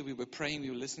we were there, we were praying,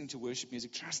 we were listening to worship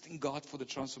music, trusting God for the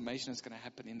transformation that's going to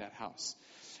happen in that house.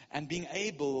 And being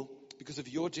able, because of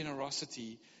your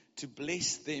generosity, to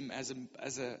bless them as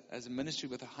a ministry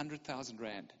with 100,000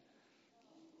 rand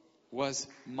was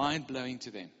mind-blowing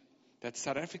to them. That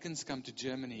South Africans come to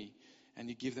Germany and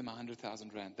you give them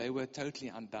 100,000 rand. They were totally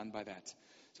undone by that.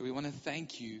 So we want to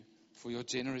thank you for your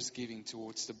generous giving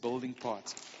towards the building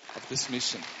part of this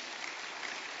mission.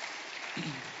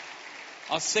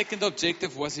 Our second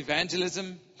objective was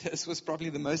evangelism. This was probably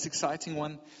the most exciting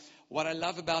one. What I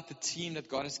love about the team that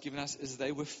God has given us is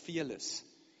they were fearless.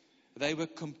 They were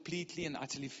completely and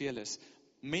utterly fearless.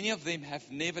 Many of them have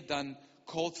never done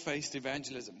cold-faced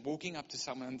evangelism, walking up to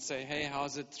someone and say, hey,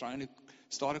 how's it? Trying to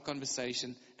start a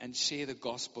conversation and share the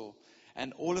gospel.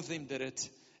 And all of them did it,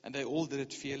 and they all did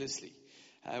it fearlessly.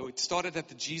 It started at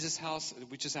the Jesus House,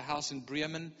 which is a house in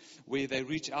Bremen, where they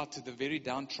reach out to the very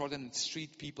downtrodden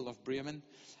street people of Bremen.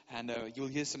 And you'll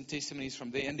hear some testimonies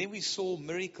from there. And then we saw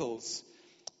miracles,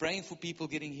 praying for people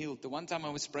getting healed. The one time I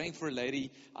was praying for a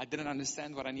lady, I didn't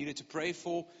understand what I needed to pray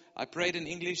for. I prayed in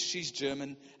English, she's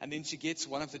German, and then she gets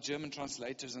one of the German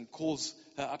translators and calls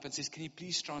her up and says, can you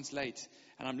please translate?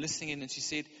 And I'm listening in, and she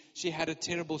said she had a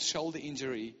terrible shoulder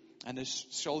injury, and her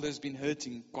shoulder has been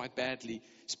hurting quite badly,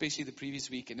 especially the previous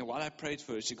week. And while I prayed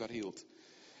for her, she got healed.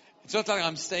 It's not like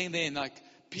I'm staying there and like,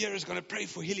 Pierre is going to pray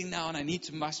for healing now, and I need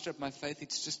to muster up my faith.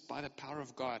 It's just by the power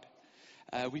of God.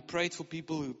 We prayed for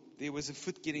people there was a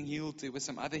foot getting healed. There were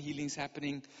some other healings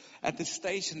happening. At the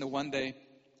station, the one day,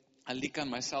 Alika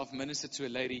and myself ministered to a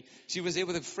lady. She was there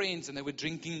with her friends, and they were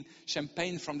drinking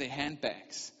champagne from their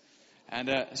handbags.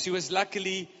 And she was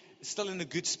luckily still in a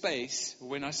good space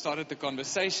when I started the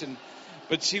conversation.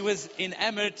 But she was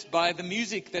enamored by the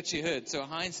music that she heard. So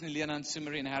Heinz and Elena and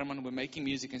Sumeri and Herman were making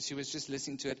music, and she was just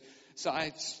listening to it. So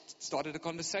I started a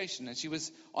conversation, and she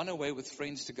was on her way with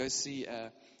friends to go see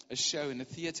a show in a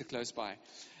theater close by.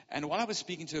 And while I was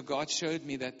speaking to her, God showed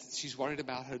me that she's worried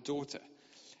about her daughter.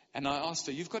 And I asked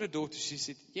her, you've got a daughter? She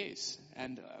said, yes.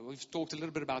 And we've talked a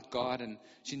little bit about God, and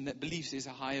she believes there's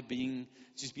a higher being.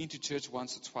 She's been to church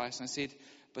once or twice. And I said,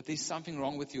 but there's something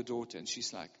wrong with your daughter. And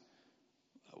she's like,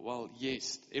 well,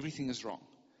 yes, everything is wrong.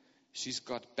 She's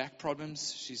got back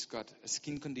problems. She's got a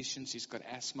skin condition. She's got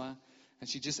asthma. And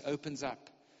she just opens up.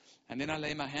 And then I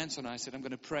lay my hands on her. I said, I'm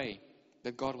going to pray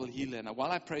that God will heal her. And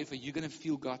while I pray for you, you're going to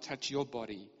feel God touch your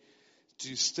body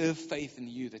to stir faith in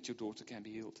you that your daughter can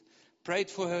be healed.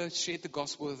 Prayed for her, shared the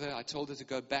gospel with her. I told her to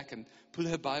go back and pull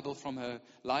her Bible from her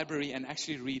library and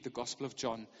actually read the Gospel of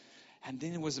John. And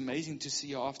then it was amazing to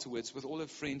see her afterwards with all her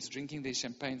friends drinking their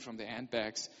champagne from their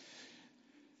handbags.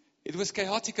 It was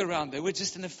chaotic around. They were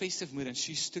just in a festive mood, and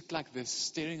she stood like this,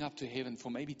 staring up to heaven for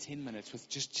maybe 10 minutes with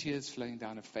just tears flowing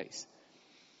down her face.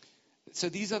 So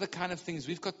these are the kind of things.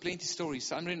 We've got plenty of stories.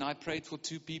 Sandra and I prayed for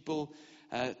two people,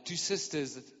 two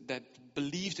sisters that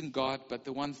believed in God, but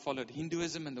the one followed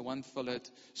Hinduism and the one followed,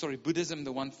 Buddhism,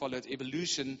 the one followed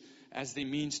evolution as their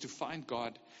means to find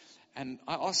God. And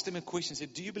I asked them a question. I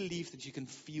said, do you believe that you can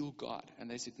feel God? And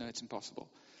they said, no, it's impossible.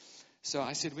 So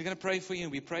I said, we're going to pray for you.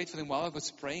 And we prayed for them. While I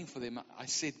was praying for them, I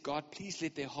said, God, please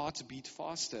let their hearts beat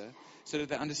faster so that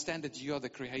they understand that you are the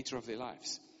creator of their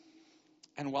lives.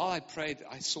 And while I prayed,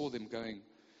 I saw them going.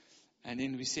 And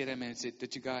then we said, amen, and said,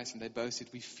 did you guys? And they both said,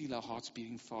 we feel our hearts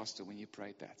beating faster when you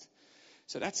prayed that.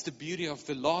 So that's the beauty of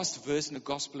the last verse in the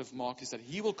Gospel of Mark, is that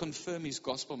he will confirm his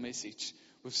gospel message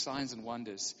with signs and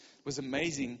wonders. It was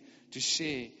amazing to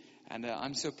share. And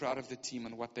I'm so proud of the team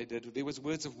and what they did. There was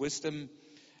words of wisdom.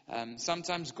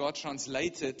 Sometimes God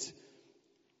translated,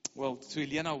 to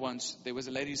Elena once, there was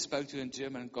a lady who spoke to her in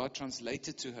German, and God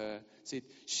translated to her, said,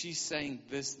 she's saying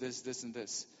this, this, this, and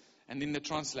this. And then the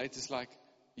translator's like,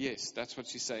 yes, that's what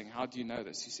she's saying. How do you know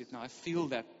this? She said, no, I feel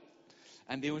that.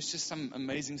 And there was just some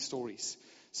amazing stories.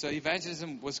 So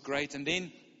evangelism was great. And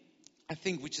then I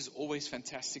think, which is always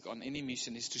fantastic on any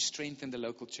mission, is to strengthen the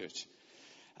local church.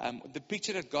 The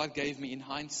picture that God gave me in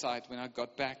hindsight when I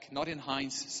got back, not in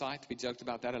hindsight, we joked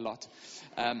about that a lot,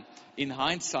 in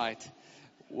hindsight,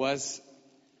 was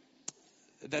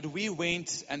that we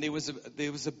went, and there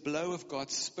was a blow of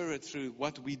God's Spirit through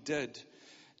what we did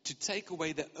to take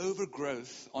away the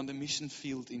overgrowth on the mission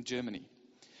field in Germany.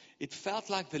 It felt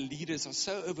like the leaders are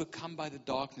so overcome by the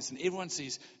darkness, and everyone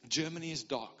says, Germany is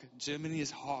dark, Germany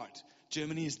is hard,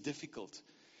 Germany is difficult.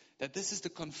 That this is the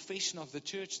confession of the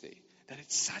church there. that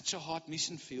it's such a hot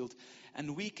mission field.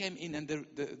 And we came in, and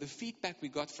the feedback we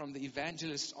got from the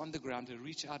evangelists on the ground who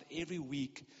reach out every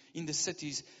week in the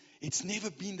cities, it's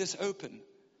never been this open.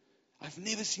 I've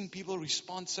never seen people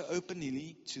respond so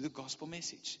openly to the gospel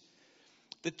message.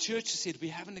 The church said we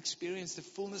haven't experienced the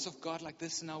fullness of God like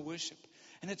this in our worship.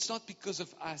 And it's not because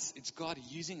of us, it's God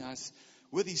using us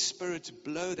with His Spirit to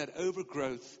blow that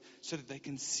overgrowth so that they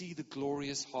can see the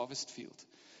glorious harvest field.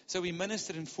 So we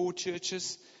ministered in 4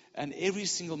 churches, and every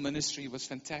single ministry was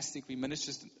fantastic. We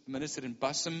ministered in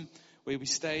Bussum, where we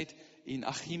stayed, in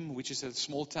Achim, which is a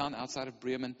small town outside of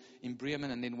Bremen, in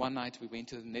Bremen, and then one night we went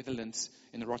to the Netherlands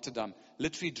in Rotterdam.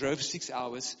 Literally drove 6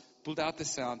 hours, pulled out the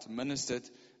sound, ministered,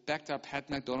 backed up, had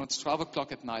McDonald's 12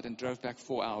 o'clock at night, and drove back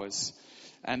 4 hours.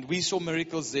 And we saw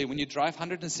miracles there. When you drive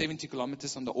 170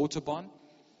 kilometers on the Autobahn,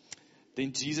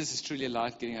 then Jesus is truly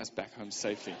alive, getting us back home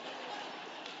safely.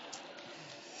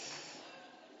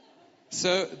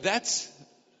 So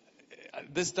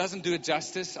this doesn't do it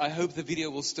justice. I hope the video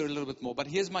will stir a little bit more. But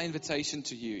here's my invitation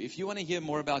to you. If you want to hear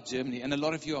more about Germany, and a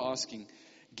lot of you are asking,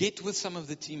 get with some of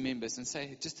the team members and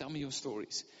say, just tell me your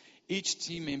stories. Each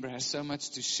team member has so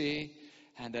much to share.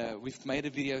 And we've made a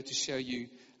video to show you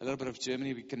a little bit of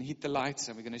Germany. We can hit the lights,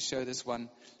 and we're going to show this one.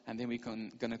 And then we're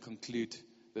going to conclude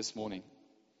this morning.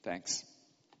 Thanks.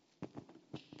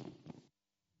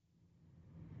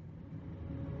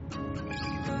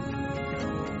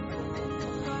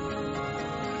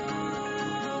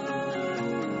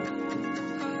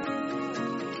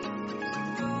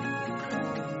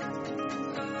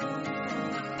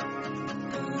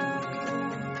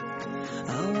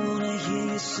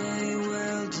 Say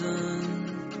well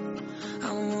done.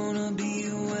 I wanna be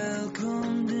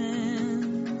welcomed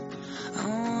in. I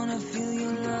wanna feel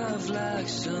your love like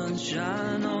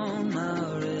sunshine on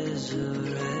my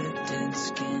resurrected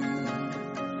skin.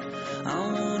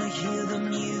 I wanna hear the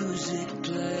music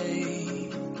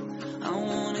play. I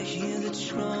wanna hear the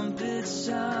trumpet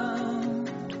sound.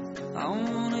 I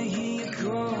wanna hear you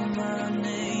call my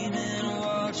name and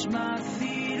watch my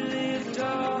feet lift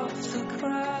off the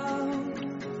ground.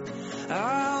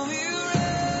 I'll be run,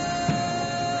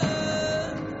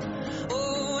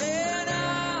 oh, and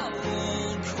I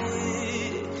won't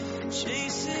quit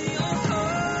chasing your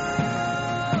heart,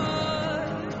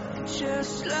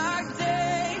 just like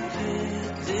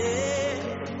David did.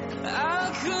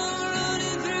 I'll come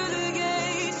running through the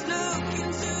gates, look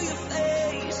into your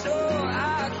face, oh,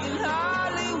 I can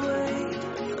hardly wait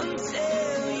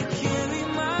until you carry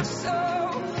my soul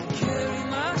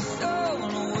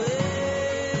away.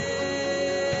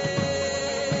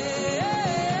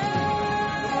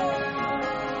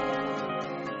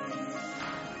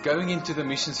 Going into the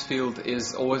missions field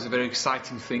is always a very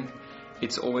exciting thing.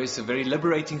 It's always a very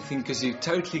liberating thing because you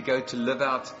totally go to live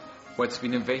out what's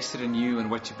been invested in you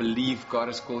and what you believe God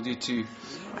has called you to.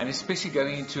 And especially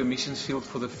going into a missions field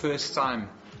for the first time.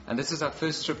 And this is our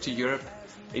first trip to Europe.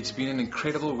 It's been an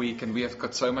incredible week and we have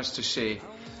got so much to share.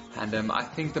 And I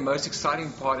think the most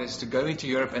exciting part is to go into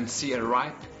Europe and see a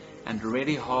ripe and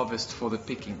ready harvest for the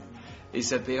picking. Is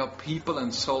that there are people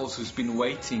and souls who's been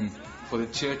waiting for the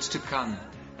church to come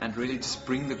and really just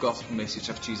bring the gospel message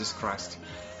of Jesus Christ.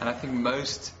 And I think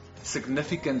most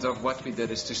significant of what we did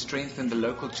is to strengthen the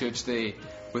local church there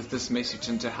with this message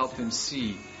and to help them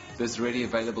see this ready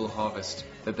available harvest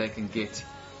that they can get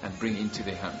and bring into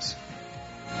their homes.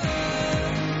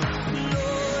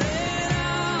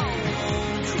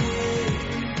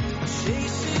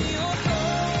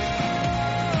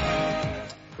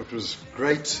 What was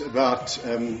great about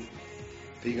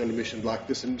being on a mission like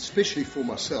this, and especially for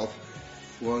myself,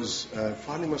 was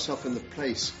finding myself in the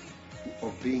place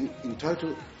of being in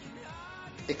total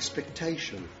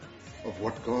expectation of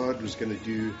what God was going to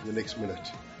do in the next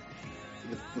minute.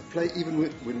 The play, even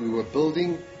when we were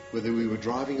building, whether we were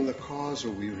driving in the cars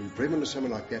or we were in Bremen or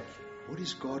something like that, what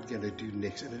is God going to do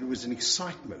next? And it was an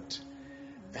excitement,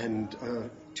 and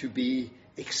to be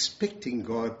expecting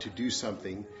God to do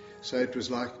something. So it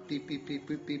was like beep, beep, beep,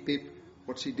 beep, beep, beep.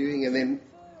 What's He doing? And then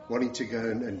wanting to go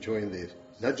and join there.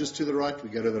 Nudges to the right, we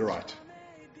go to the right.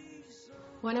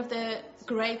 One of the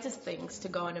greatest things to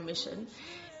go on a mission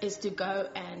is to go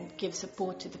and give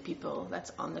support to the people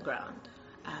that's on the ground.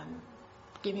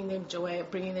 Giving them joy,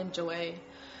 bringing them joy,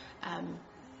 and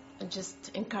just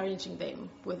encouraging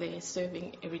them where they're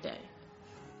serving every day.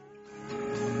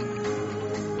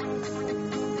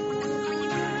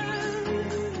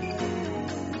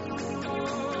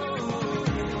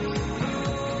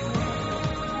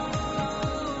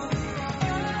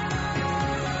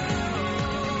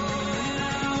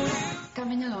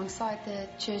 Alongside the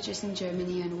churches in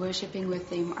Germany and worshiping with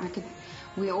them,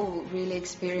 we all really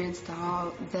experienced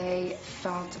how they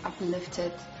felt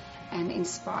uplifted and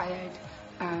inspired.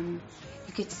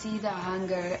 You could see the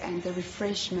hunger and the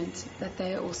refreshment that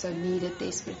they also needed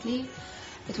desperately.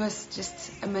 It was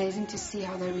just amazing to see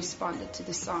how they responded to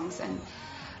the songs, and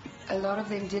a lot of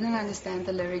them didn't understand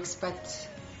the lyrics, but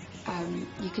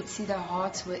you could see their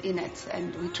hearts were in it,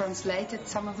 and we translated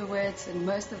some of the words, and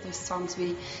most of the songs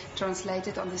we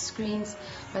translated on the screens,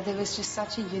 but there was just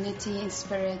such a unity in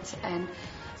spirit, and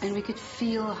we could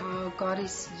feel how God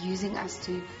is using us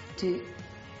to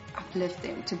uplift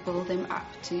them, to build them up,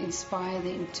 to inspire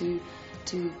them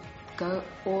to go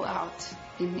all out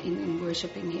in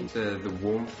worshiping Him. The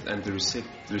warmth and the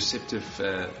receptive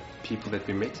people that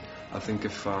we met. I think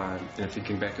if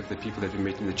thinking back of the people that we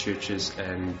met in the churches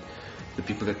and the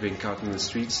people that we encountered in the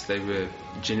streets, they were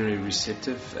generally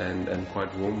receptive and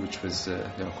quite warm, which was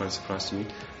quite a surprise to me.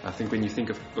 I think when you think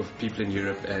of people in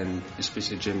Europe, and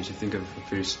especially Germans, you think of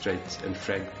very straight and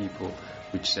frank people,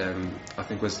 which I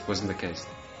think wasn't the case.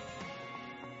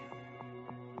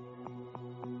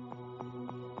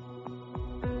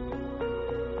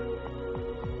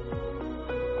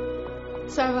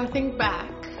 So I think back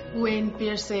when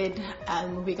Pierre said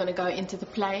we're going to go into the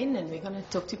plane and we're going to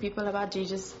talk to people about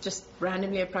Jesus, just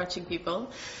randomly approaching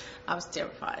people, I was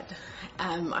terrified.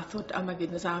 I thought, oh my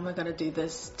goodness, how am I going to do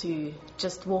this, to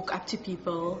just walk up to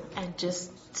people and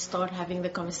just start having the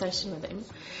conversation with them.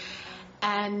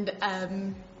 And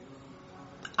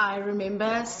I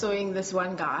remember seeing this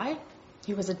one guy.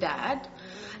 He was a dad,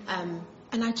 and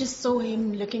I just saw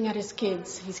him looking at his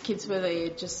kids. His kids were there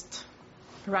just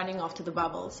running after the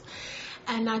bubbles.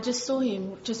 And I just saw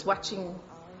him just watching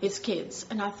his kids,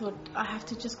 and I thought, I have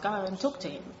to just go and talk to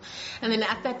him. And then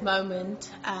at that moment,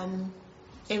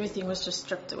 everything was just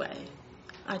stripped away.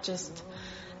 I just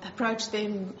approached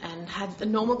them and had a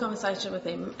normal conversation with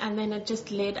him, and then it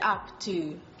just led up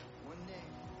to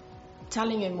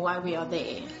telling him why we are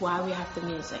there, why we have the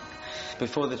music.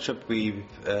 Before the trip,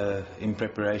 in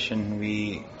preparation,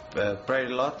 we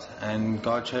prayed a lot, and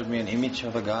God showed me an image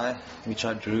of a guy which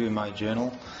I drew in my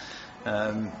journal.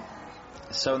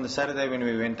 So on the Saturday when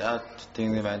we went out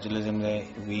doing the evangelism there,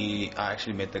 I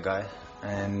actually met the guy,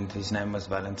 and his name was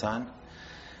Valentine,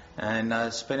 and I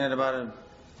spent about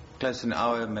close to an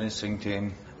hour ministering to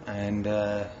him, and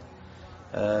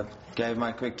gave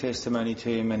my quick testimony to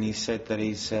him, and he said that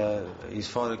his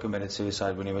father committed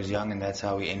suicide when he was young, and that's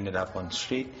how he ended up on the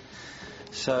street.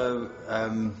 So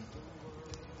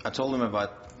I told him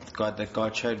about God, that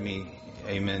God showed me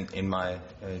him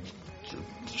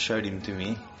showed him to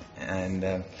me,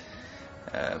 and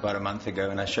about a month ago,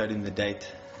 and I showed him the date,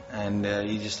 and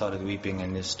he just started weeping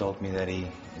and just told me that he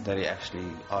actually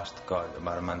asked God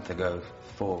about a month ago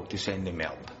to send him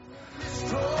help.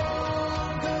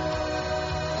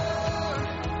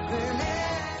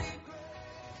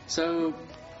 So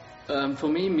for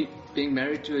me, being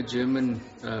married to a German,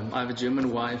 I have a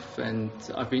German wife, and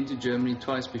I've been to Germany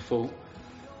twice before,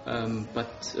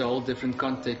 but a whole different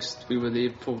context. We were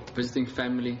there for visiting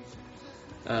family,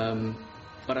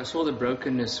 but I saw the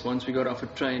brokenness once we got off a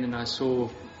train, and I saw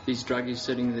these druggies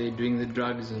sitting there doing the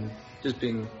drugs and just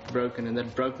being broken, and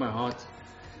that broke my heart,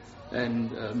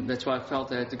 and that's why I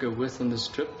felt I had to go with on this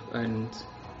trip, and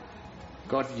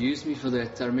God used me for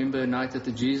that. I remember a night at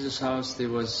the Jesus House, there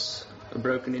was a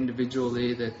broken individual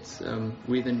there that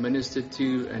we then ministered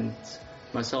to, and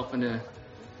myself and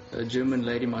a German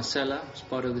lady, Marcella, was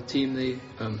part of the team there.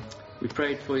 We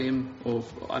prayed for him, or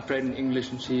I prayed in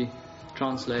English and she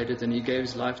translated, and he gave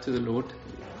his life to the Lord.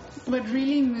 What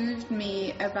really moved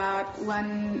me about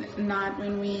one night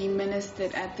when we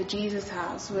ministered at the Jesus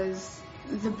House was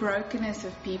the brokenness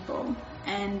of people,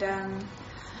 and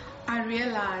I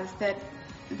realized that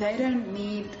they don't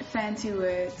need fancy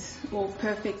words or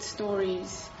perfect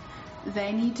stories.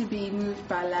 They need to be moved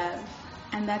by love,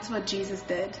 and that's what Jesus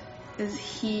did. Is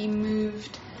He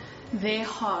moved their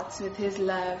hearts with His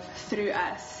love through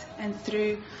us and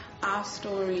through our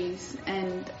stories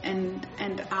and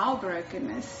our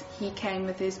brokenness. He came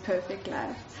with His perfect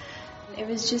love. It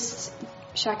was just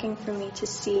shocking for me to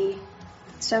see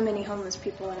so many homeless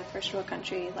people in a first world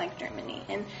country like Germany.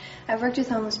 And I've worked with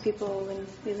homeless people when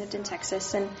we lived in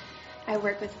Texas, and I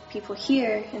work with people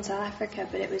here in South Africa,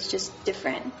 but it was just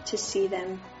different to see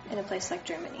them in a place like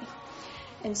Germany.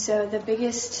 And so the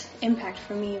biggest impact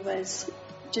for me was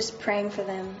just praying for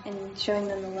them and showing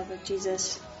them the love of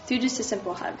Jesus through just a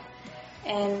simple hug.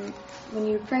 And when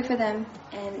you pray for them,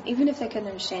 and even if they couldn't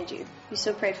understand you, you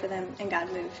still prayed for them, and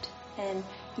God moved, and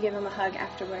you gave them a hug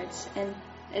afterwards, and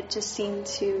it just seemed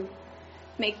to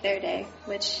make their day,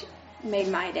 which made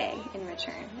my day in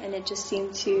return. And it just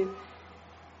seemed to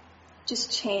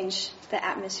just change the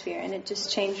atmosphere, and it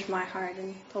just changed my heart,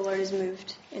 and the Lord has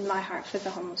moved in my heart for the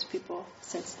homeless people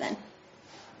since then.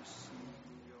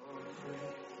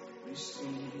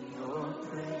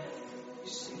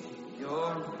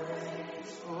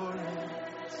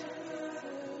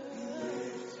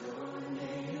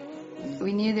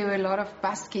 We knew there were a lot of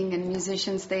busking and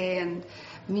musicians there and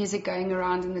music going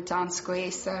around in the town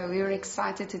square, so we were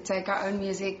excited to take our own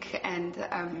music and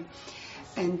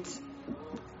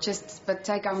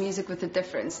take our music with a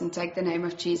difference and take the name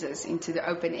of Jesus into the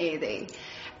open air there.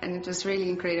 And it was really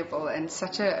incredible and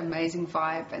such an amazing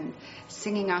vibe, and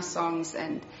singing our songs,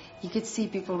 and you could see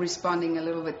people responding a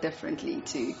little bit differently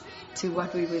to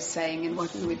what we were saying and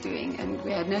what we were doing. And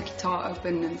we had no guitar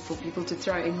open and for people to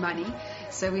throw in money,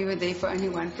 so we were there for only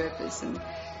one purpose, and it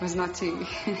was not to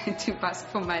to busk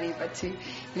for money, but to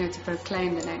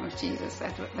proclaim the name of Jesus.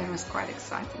 That was quite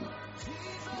exciting.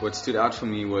 What stood out for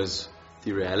me was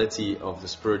the reality of the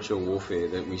spiritual warfare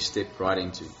that we stepped right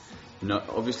into.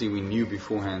 Obviously, we knew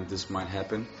beforehand this might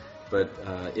happen, but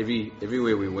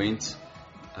everywhere we went,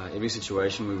 every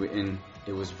situation we were in,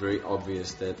 it was very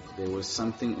obvious that there was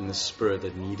something in the spirit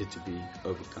that needed to be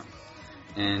overcome.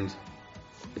 And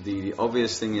the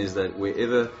obvious thing is that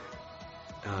wherever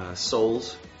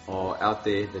souls are out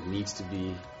there that needs to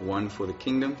be won for the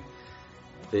kingdom,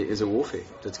 there is a warfare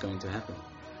that's going to happen.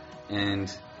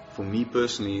 And for me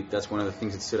personally, that's one of the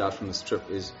things that stood out from this trip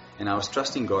and I was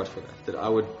trusting God for that I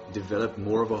would develop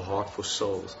more of a heart for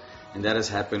souls. And that has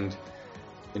happened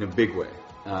in a big way.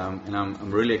 And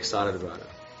I'm really excited about it.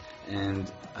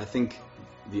 And I think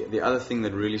the other thing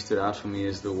that really stood out for me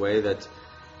is the way that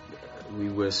we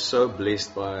were so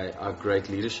blessed by our great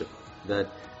leadership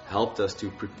that helped us to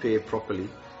prepare properly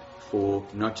for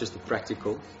not just the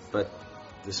practical, but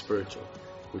the spiritual,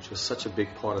 which was such a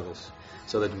big part of this.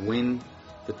 So that when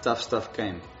the tough stuff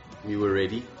came, we were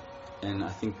ready, and I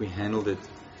think we handled it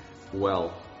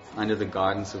well under the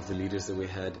guidance of the leaders that we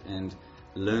had, and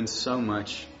learned so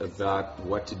much about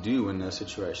what to do when those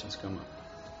situations come up.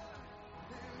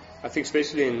 I think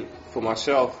especially for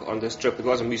myself on this trip, it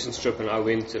was a missions trip, and I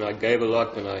went and I gave a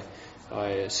lot, and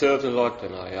I served a lot,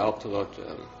 and I helped a lot.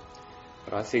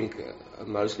 But I think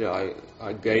mostly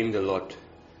I gained a lot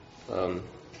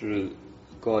through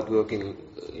God working,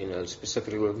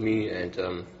 specifically with me,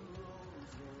 and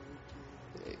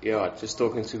just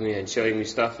talking to me and showing me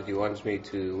stuff that He wants me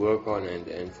to work on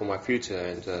and for my future.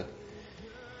 And so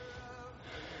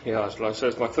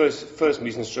it's my first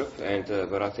business trip, and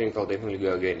but I think I'll definitely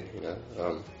go again.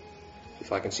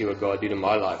 If I can see what God did in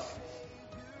my life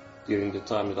during the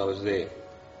time that I was there,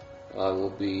 I will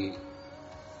be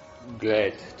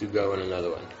glad to go on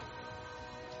another one.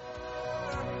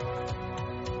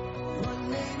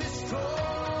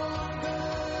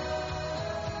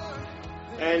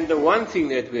 And the one thing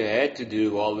that we had to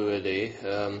do while we were there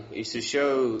is to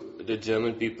show the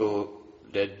German people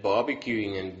that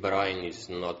barbecuing and braaiing is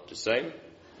not the same.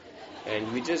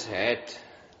 And we just had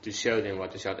to show them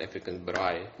what the South African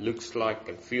braai looks like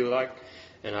and feel like.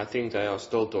 And I think they are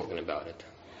still talking about it.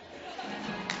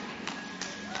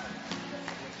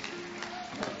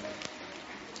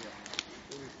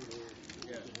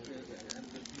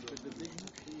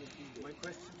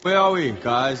 Where are we,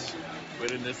 guys?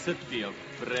 We're in the city of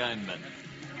Bremen.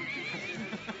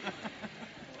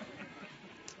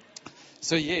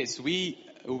 So yes, we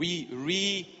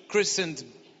rechristened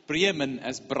Bremen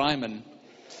as Breimen,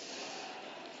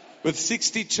 with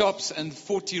 60 chops and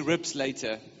 40 ribs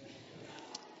later.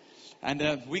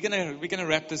 And we're gonna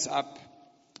wrap this up.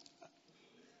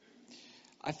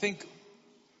 I think,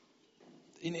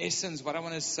 in essence, what I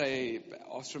want to say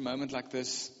after a moment like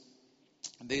this,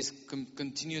 there's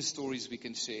continuous stories we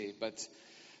can share, but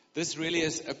this really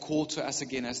is a call to us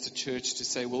again as the church to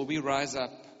say, will we rise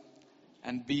up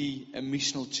and be a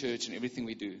missional church in everything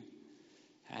we do?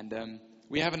 And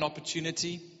we have an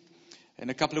opportunity in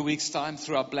a couple of weeks' time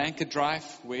through our blanket drive,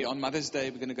 where on Mother's Day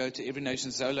we're going to go to Every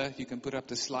Nation Zola. You can put up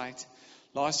the slide.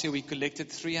 Last year we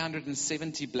collected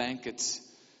 370 blankets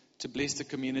to bless the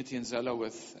community in Zola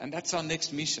with. And that's our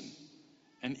next mission.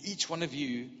 And each one of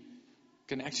you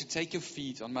can actually take your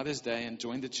feet on Mother's Day and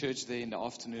join the church there in the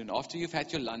afternoon after you've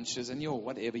had your lunches and your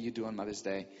whatever you do on Mother's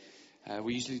Day.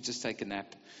 We usually just take a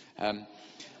nap.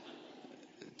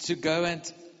 To go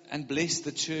and bless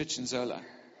the church in Zola.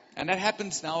 And that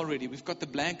happens now already. We've got the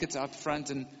blankets out front,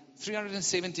 and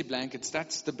 370 blankets,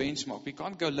 that's the benchmark. We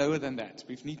can't go lower than that.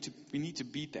 We need to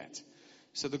beat that.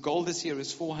 So the goal this year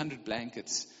is 400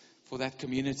 blankets for that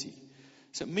community.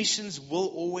 So missions will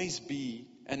always be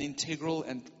an integral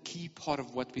and key part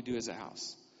of what we do as a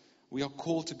house. We are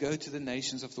called to go to the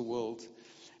nations of the world.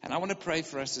 And I want to pray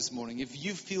for us this morning. If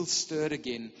you feel stirred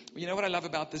again, you know what I love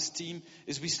about this team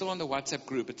is we're still on the WhatsApp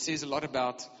group. It says a lot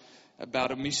about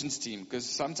a missions team, because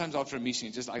sometimes after a mission,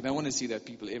 you just, I don't want to see that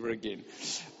people ever again.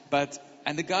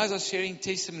 And the guys are sharing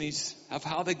testimonies of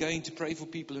how they're going to pray for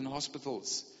people in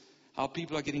hospitals, how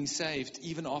people are getting saved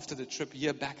even after the trip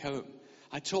here back home.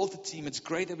 I told the team, it's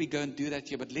great that we go and do that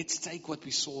here, but let's take what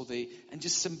we saw there and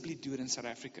just simply do it in South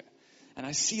Africa. And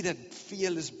I see that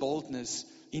fearless boldness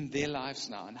in their lives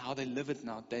now and how they live it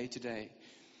now day to day.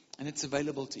 And it's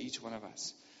available to each one of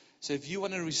us. So if you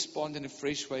want to respond in a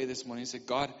fresh way this morning and say,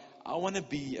 God, I want to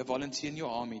be a volunteer in your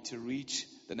army to reach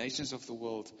the nations of the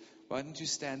world, why don't you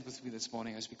stand with me this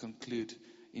morning as we conclude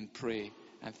in prayer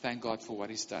and thank God for what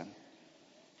He's done.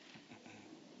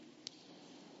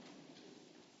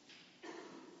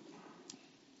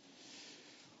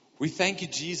 We thank you,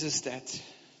 Jesus, that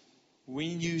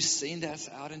when you send us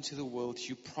out into the world,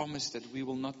 you promise that we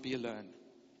will not be alone,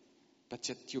 but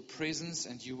that your presence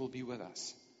and you will be with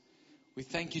us. We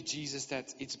thank you, Jesus,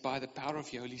 that it's by the power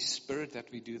of your Holy Spirit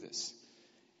that we do this.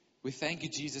 We thank you,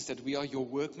 Jesus, that we are your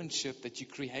workmanship, that you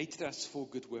created us for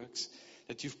good works,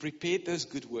 that you've prepared those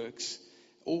good works.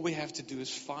 All we have to do is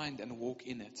find and walk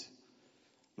in it.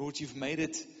 Lord, you've made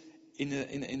it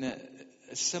in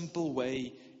a simple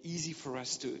way, easy for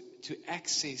us to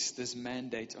access this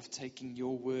mandate of taking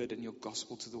your word and your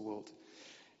gospel to the world.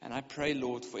 And I pray,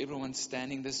 Lord, for everyone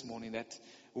standing this morning, that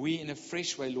we in a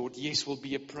fresh way, Lord, yes, will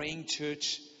be a praying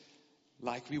church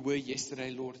like we were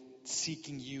yesterday, Lord,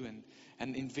 seeking you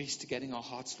and investigating our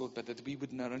hearts, Lord, but that we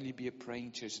would not only be a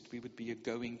praying church, that we would be a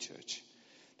going church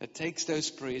that takes those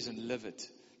prayers and live it,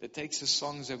 that takes the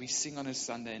songs that we sing on a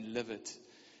Sunday and live it,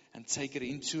 and take it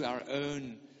into our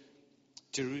own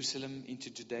Jerusalem, into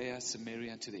Judea,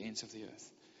 Samaria, and to the ends of the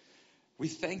earth. We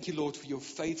thank you, Lord, for your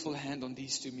faithful hand on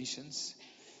these two missions,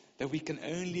 that we can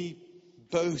only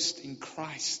boast in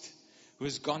Christ, who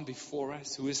has gone before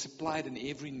us, who has supplied in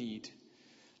every need.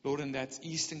 Lord, in that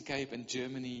Eastern Cape and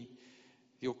Germany,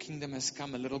 your kingdom has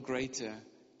come a little greater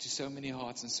to so many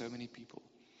hearts and so many people.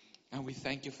 And we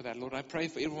thank you for that, Lord. I pray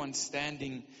for everyone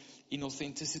standing in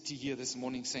authenticity here this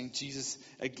morning, saying, Jesus,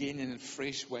 again in a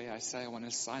fresh way, I say I want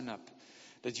to sign up,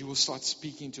 that you will start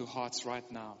speaking to hearts right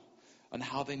now on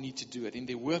how they need to do it, in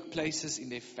their workplaces, in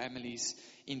their families,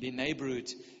 in their neighborhood,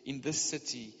 in this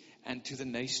city, and to the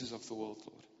nations of the world,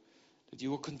 Lord. That you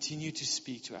will continue to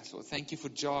speak to us, Lord. Thank you for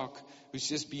Jacques, who's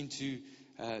just been to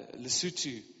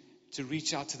Lesotho to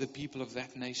reach out to the people of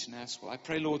that nation as well. I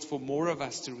pray, Lord, for more of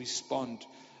us to respond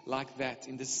like that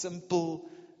in the simple,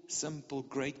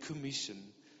 great commission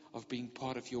of being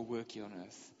part of your work here on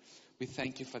earth. We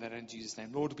thank you for that in Jesus' name.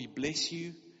 Lord, we bless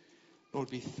you. Lord,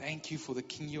 we thank you for the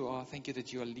King you are. Thank you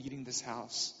that you are leading this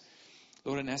house.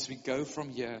 Lord, and as we go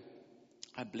from here,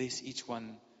 I bless each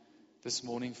one this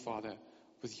morning, Father,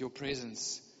 with your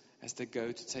presence as they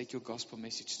go to take your gospel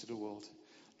message to the world.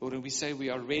 Lord, and we say we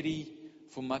are ready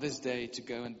for Mother's Day to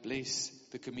go and bless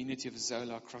the community of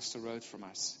Zola across the road from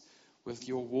us with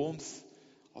your warmth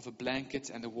of a blanket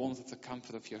and the warmth of the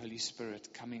comfort of your Holy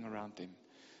Spirit coming around them.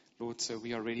 Lord, so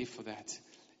we are ready for that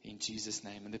in Jesus'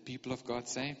 name. And the people of God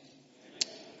say,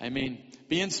 Amen.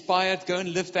 Be inspired. Go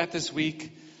and live that this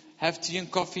week. Have tea and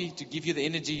coffee to give you the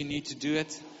energy you need to do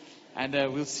it. And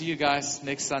we'll see you guys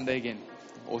next Sunday again.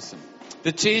 Awesome.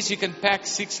 The chairs you can pack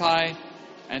 6 high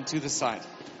and to the side.